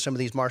working with some of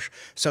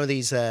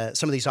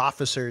these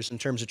officers in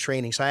terms of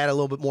training, so I had a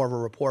little bit more of a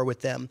rapport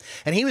with them.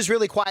 And he was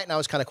really quiet, and I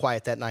was kind of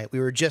quiet that night. We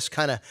were just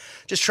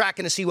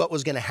tracking to see what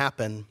was going to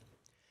happen.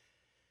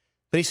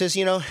 But he says,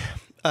 Caleb,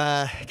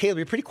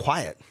 you're pretty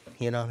quiet,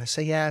 And I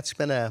say, yeah, it's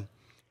been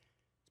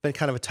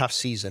kind of a tough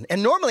season.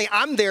 And normally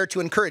I'm there to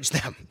encourage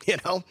them,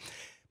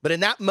 But in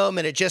that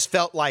moment, it just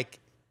felt like,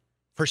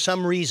 for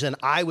some reason,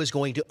 I was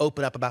going to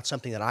open up about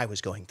something that I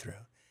was going through.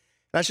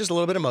 That's just a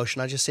little bit of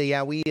emotion. I just say,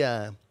 yeah, we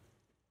had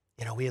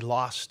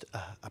lost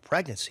a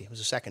pregnancy. It was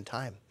the second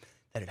time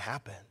that it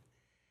happened.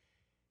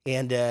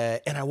 And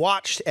I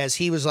watched as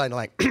he was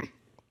like,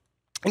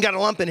 and got a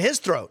lump in his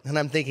throat. And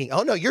I'm thinking,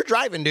 oh no, you're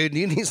driving, dude.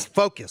 You need to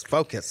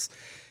focus.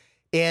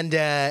 And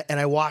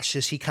I watched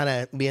as he kind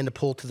of began to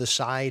pull to the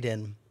side,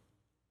 and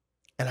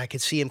I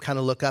could see him kind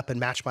of look up and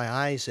match my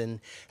eyes,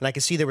 and I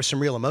could see there was some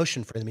real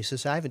emotion for him. He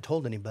says, I haven't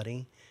told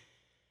anybody,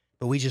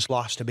 but we just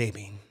lost a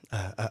baby,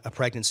 a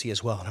pregnancy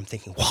as well. And I'm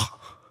thinking, wow,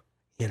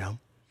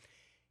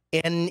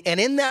 And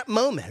in that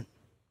moment,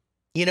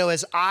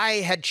 as I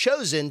had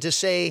chosen to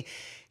say,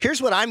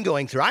 here's what I'm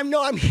going through. I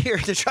know I'm here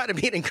to try to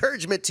be an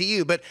encouragement to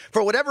you, but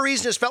for whatever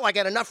reason, it's felt like I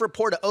had enough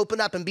rapport to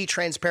open up and be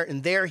transparent.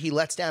 And there he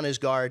lets down his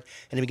guard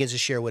and he begins to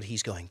share what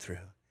he's going through.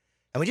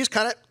 And we just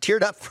kind of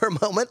teared up for a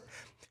moment.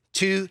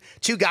 Two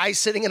guys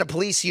sitting in a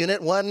police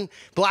unit, one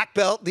black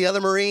belt, the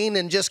other Marine,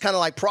 and just kind of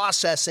like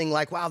processing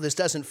like, wow, this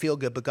doesn't feel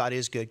good, but God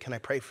is good. Can I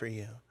pray for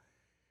you?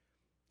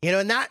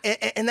 In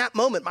that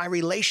moment, my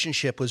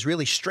relationship was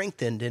really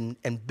strengthened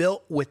and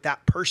built with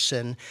that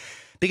person,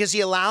 because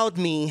he allowed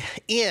me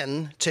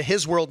in to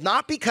his world,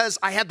 not because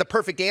I had the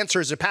perfect answer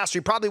as a pastor.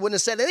 He probably wouldn't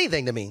have said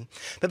anything to me,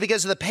 but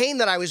because of the pain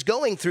that I was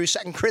going through.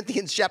 2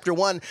 Corinthians chapter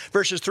 1,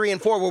 verses 3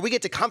 and 4, where we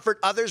get to comfort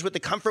others with the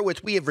comfort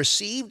which we have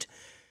received.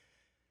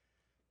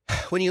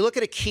 When you look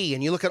at a key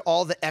and you look at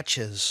all the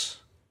etches,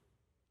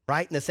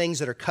 right, and the things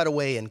that are cut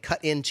away and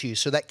cut into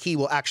so that key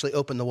will actually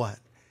open the what?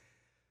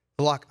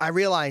 The lock. I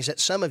realize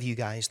that some of you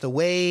guys, the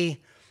way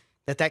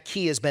that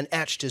key has been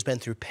etched has been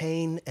through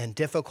pain and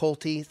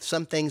difficulty,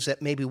 some things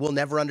that maybe we'll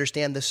never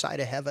understand this side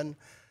of heaven.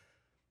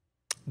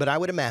 But I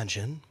would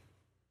imagine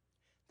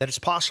that it's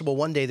possible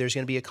one day there's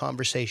going to be a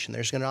conversation,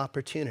 there's going to be an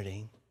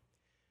opportunity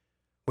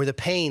where the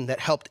pain that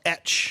helped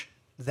etch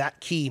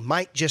that key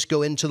might just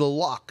go into the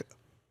lock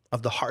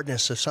of the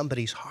hardness of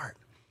somebody's heart.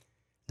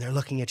 They're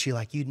looking at you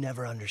like, you'd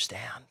never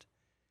understand.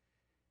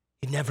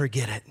 You'd never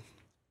get it.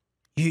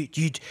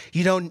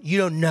 You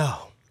don't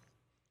know.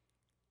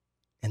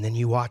 And then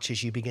you watch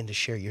as you begin to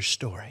share your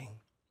story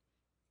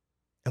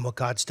and what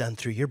God's done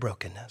through your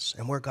brokenness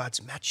and where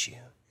God's met you.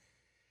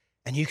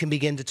 And you can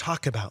begin to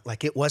talk about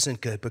like, it wasn't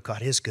good, but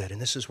God is good.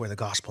 And this is where the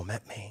gospel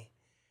met me.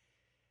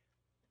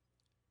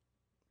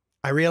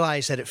 I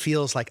realize that it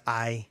feels like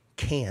I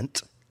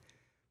can't,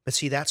 but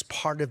see, that's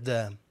part of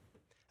the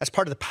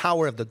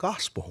power of the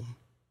gospel,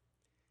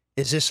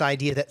 is this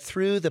idea that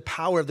through the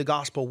power of the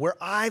gospel,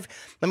 let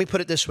me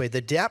put it this way,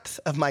 the depth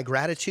of my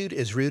gratitude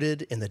is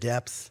rooted in the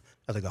depth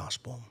of the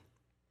gospel.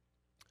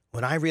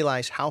 When I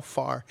realize how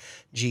far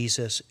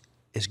Jesus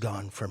is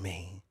gone for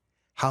me,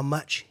 how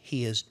much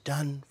he has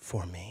done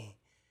for me,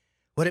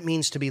 what it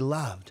means to be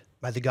loved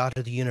by the God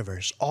of the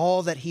universe,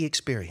 all that he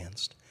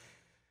experienced,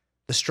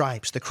 the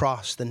stripes, the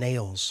cross, the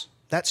nails,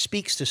 that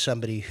speaks to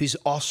somebody who's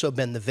also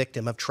been the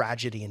victim of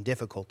tragedy and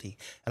difficulty.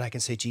 And I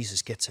can say,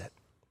 Jesus gets it.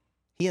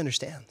 He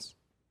understands.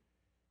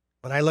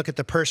 When I look at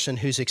the person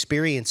who's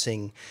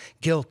experiencing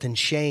guilt and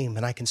shame,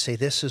 and I can say,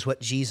 this is what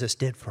Jesus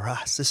did for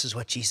us. This is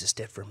what Jesus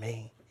did for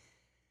me.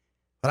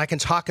 When I can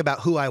talk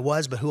about who I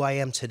was, but who I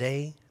am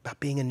today, about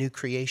being a new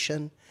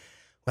creation.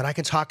 When I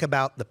can talk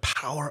about the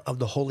power of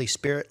the Holy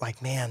Spirit,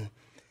 like, man,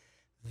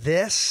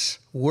 this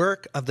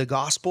work of the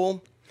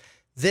gospel,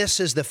 this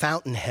is the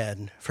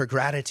fountainhead for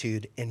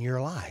gratitude in your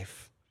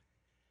life.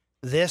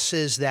 This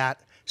is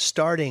that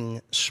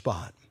starting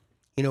spot,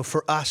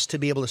 for us to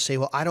be able to say,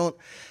 well, I don't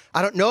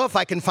know if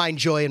I can find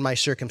joy in my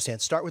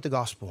circumstance. Start with the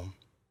gospel.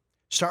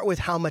 Start with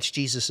how much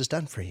Jesus has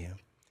done for you.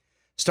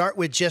 Start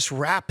with just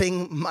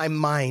wrapping my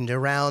mind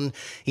around,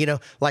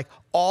 like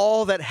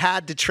all that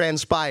had to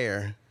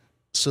transpire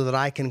so that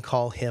I can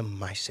call him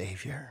my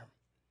Savior.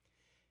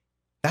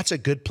 That's a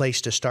good place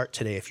to start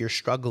today if you're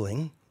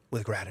struggling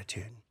with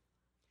gratitude.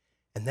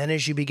 And then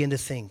as you begin to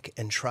think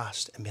and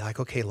trust and be like,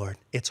 okay, Lord,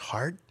 it's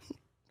hard,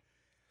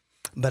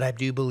 but I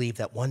do believe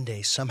that one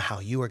day somehow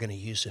you are going to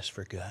use this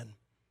for good,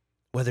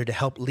 whether to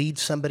help lead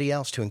somebody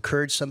else, to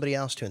encourage somebody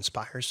else, to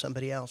inspire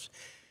somebody else.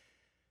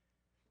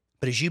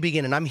 But as you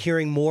begin, and I'm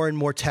hearing more and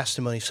more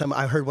testimonies,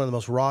 I heard one of the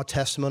most raw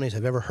testimonies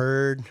I've ever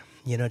heard,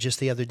 just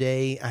the other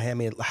day.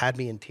 It had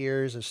me in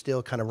tears. It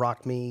still kind of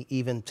rocked me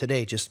even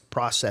today, just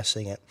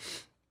processing it.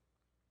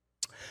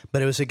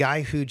 But it was a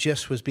guy who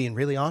just was being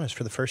really honest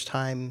for the first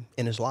time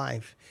in his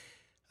life,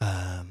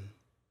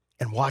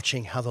 and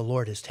watching how the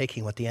Lord is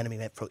taking what the enemy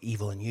meant for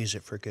evil and use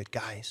it for good.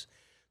 Guys,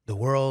 the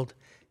world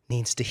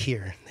needs to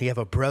hear. You have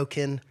a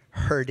broken,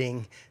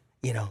 hurting,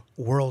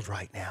 world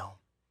right now.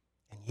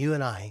 And you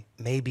and I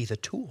may be the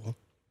tool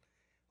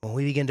when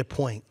we begin to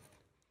point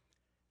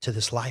to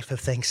this life of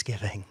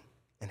thanksgiving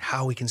and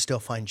how we can still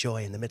find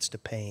joy in the midst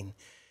of pain.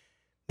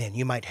 Man,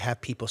 you might have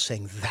people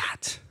saying,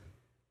 that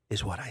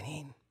is what I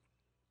need.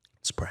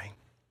 Let's pray.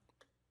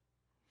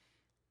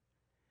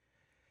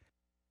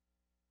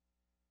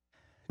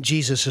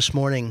 Jesus, this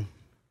morning,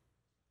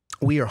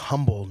 we are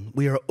humbled.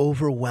 We are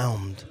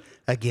overwhelmed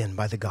again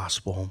by the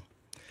gospel.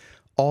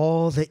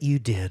 All that you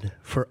did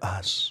for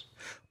us,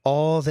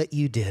 all that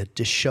you did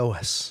to show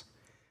us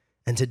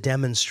and to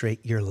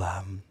demonstrate your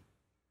love.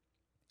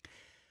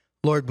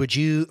 Lord, would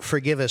you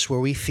forgive us where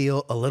we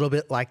feel a little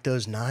bit like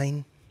those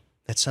 9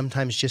 that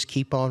sometimes just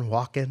keep on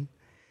walking?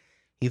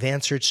 You've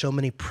answered so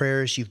many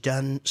prayers. You've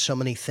done so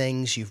many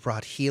things. You've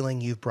brought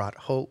healing. You've brought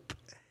hope.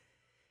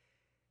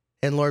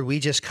 And Lord, we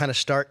just kind of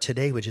start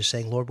today with just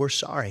saying, Lord, we're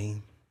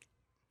sorry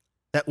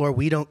that, Lord,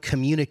 we don't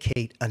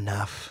communicate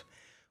enough.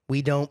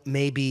 We don't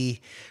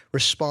maybe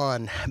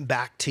respond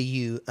back to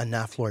you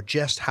enough, Lord,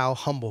 just how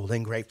humbled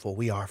and grateful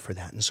we are for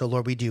that. And so,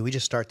 Lord, we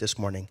just start this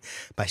morning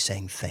by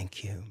saying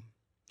thank you.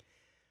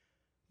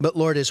 But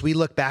Lord, as we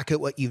look back at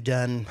what you've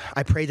done,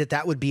 I pray that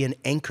that would be an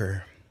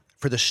anchor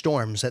for the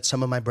storms that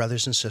some of my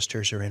brothers and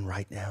sisters are in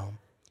right now.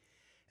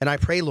 And I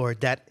pray, Lord,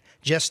 that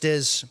just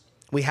as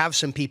we have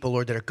some people,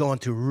 Lord, that are going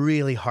through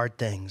really hard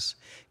things,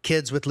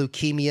 kids with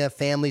leukemia,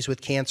 families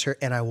with cancer,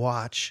 and I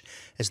watch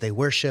as they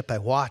worship, I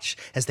watch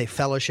as they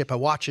fellowship, I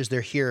watch as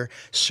they're here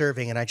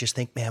serving, and I just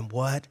think, man,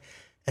 what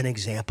an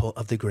example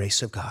of the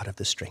grace of God, of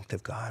the strength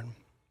of God.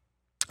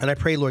 And I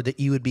pray, Lord, that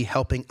you would be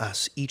helping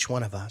us, each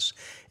one of us,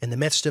 in the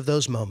midst of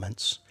those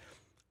moments,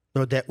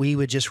 Lord, that we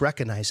would just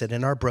recognize that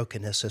in our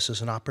brokenness, this is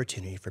an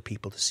opportunity for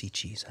people to see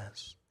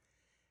Jesus.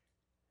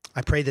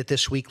 I pray that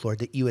this week, Lord,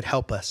 that you would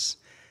help us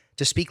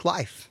to speak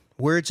life,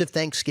 words of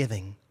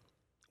thanksgiving,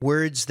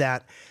 words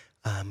that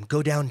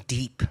go down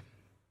deep,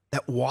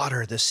 that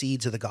water the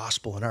seeds of the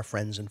gospel in our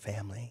friends and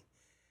family.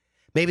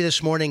 Maybe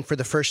this morning, for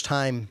the first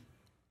time,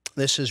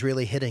 this is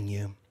really hitting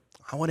you.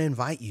 I want to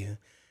invite you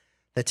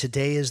that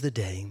today is the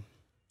day.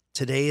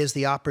 Today is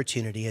the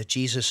opportunity, as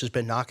Jesus has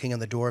been knocking on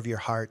the door of your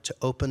heart, to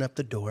open up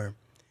the door,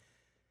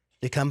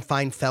 to come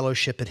find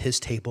fellowship at his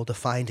table, to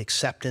find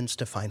acceptance,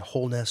 to find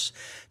wholeness,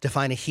 to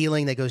find a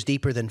healing that goes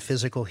deeper than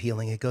physical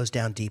healing. It goes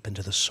down deep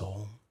into the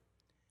soul.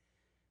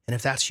 And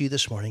if that's you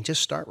this morning,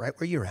 just start right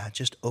where you're at.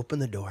 Just open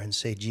the door and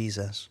say,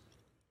 Jesus,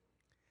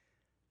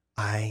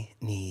 I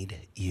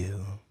need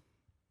you.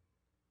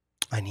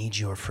 I need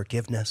your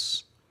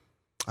forgiveness.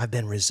 I've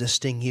been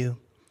resisting you.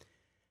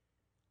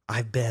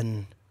 I've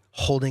been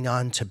holding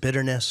on to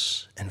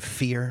bitterness and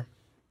fear.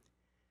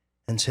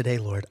 And today,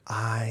 Lord,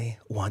 I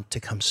want to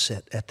come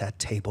sit at that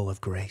table of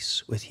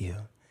grace with you.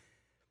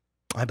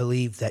 I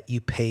believe that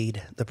you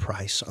paid the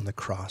price on the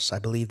cross. I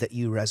believe that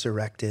you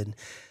resurrected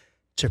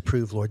to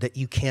prove, Lord, that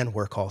you can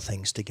work all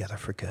things together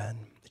for good,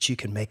 that you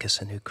can make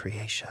us a new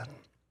creation.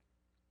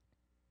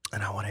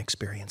 And I want to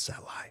experience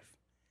that life.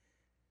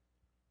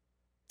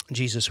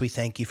 Jesus, we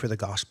thank you for the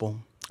gospel.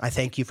 I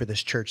thank you for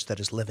this church that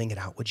is living it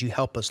out. Would you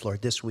help us,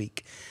 Lord, this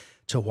week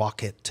to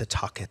walk it, to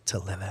talk it, to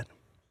live it?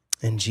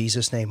 In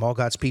Jesus' name, all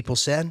God's people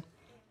said,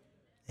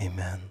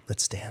 amen.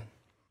 Let's stand.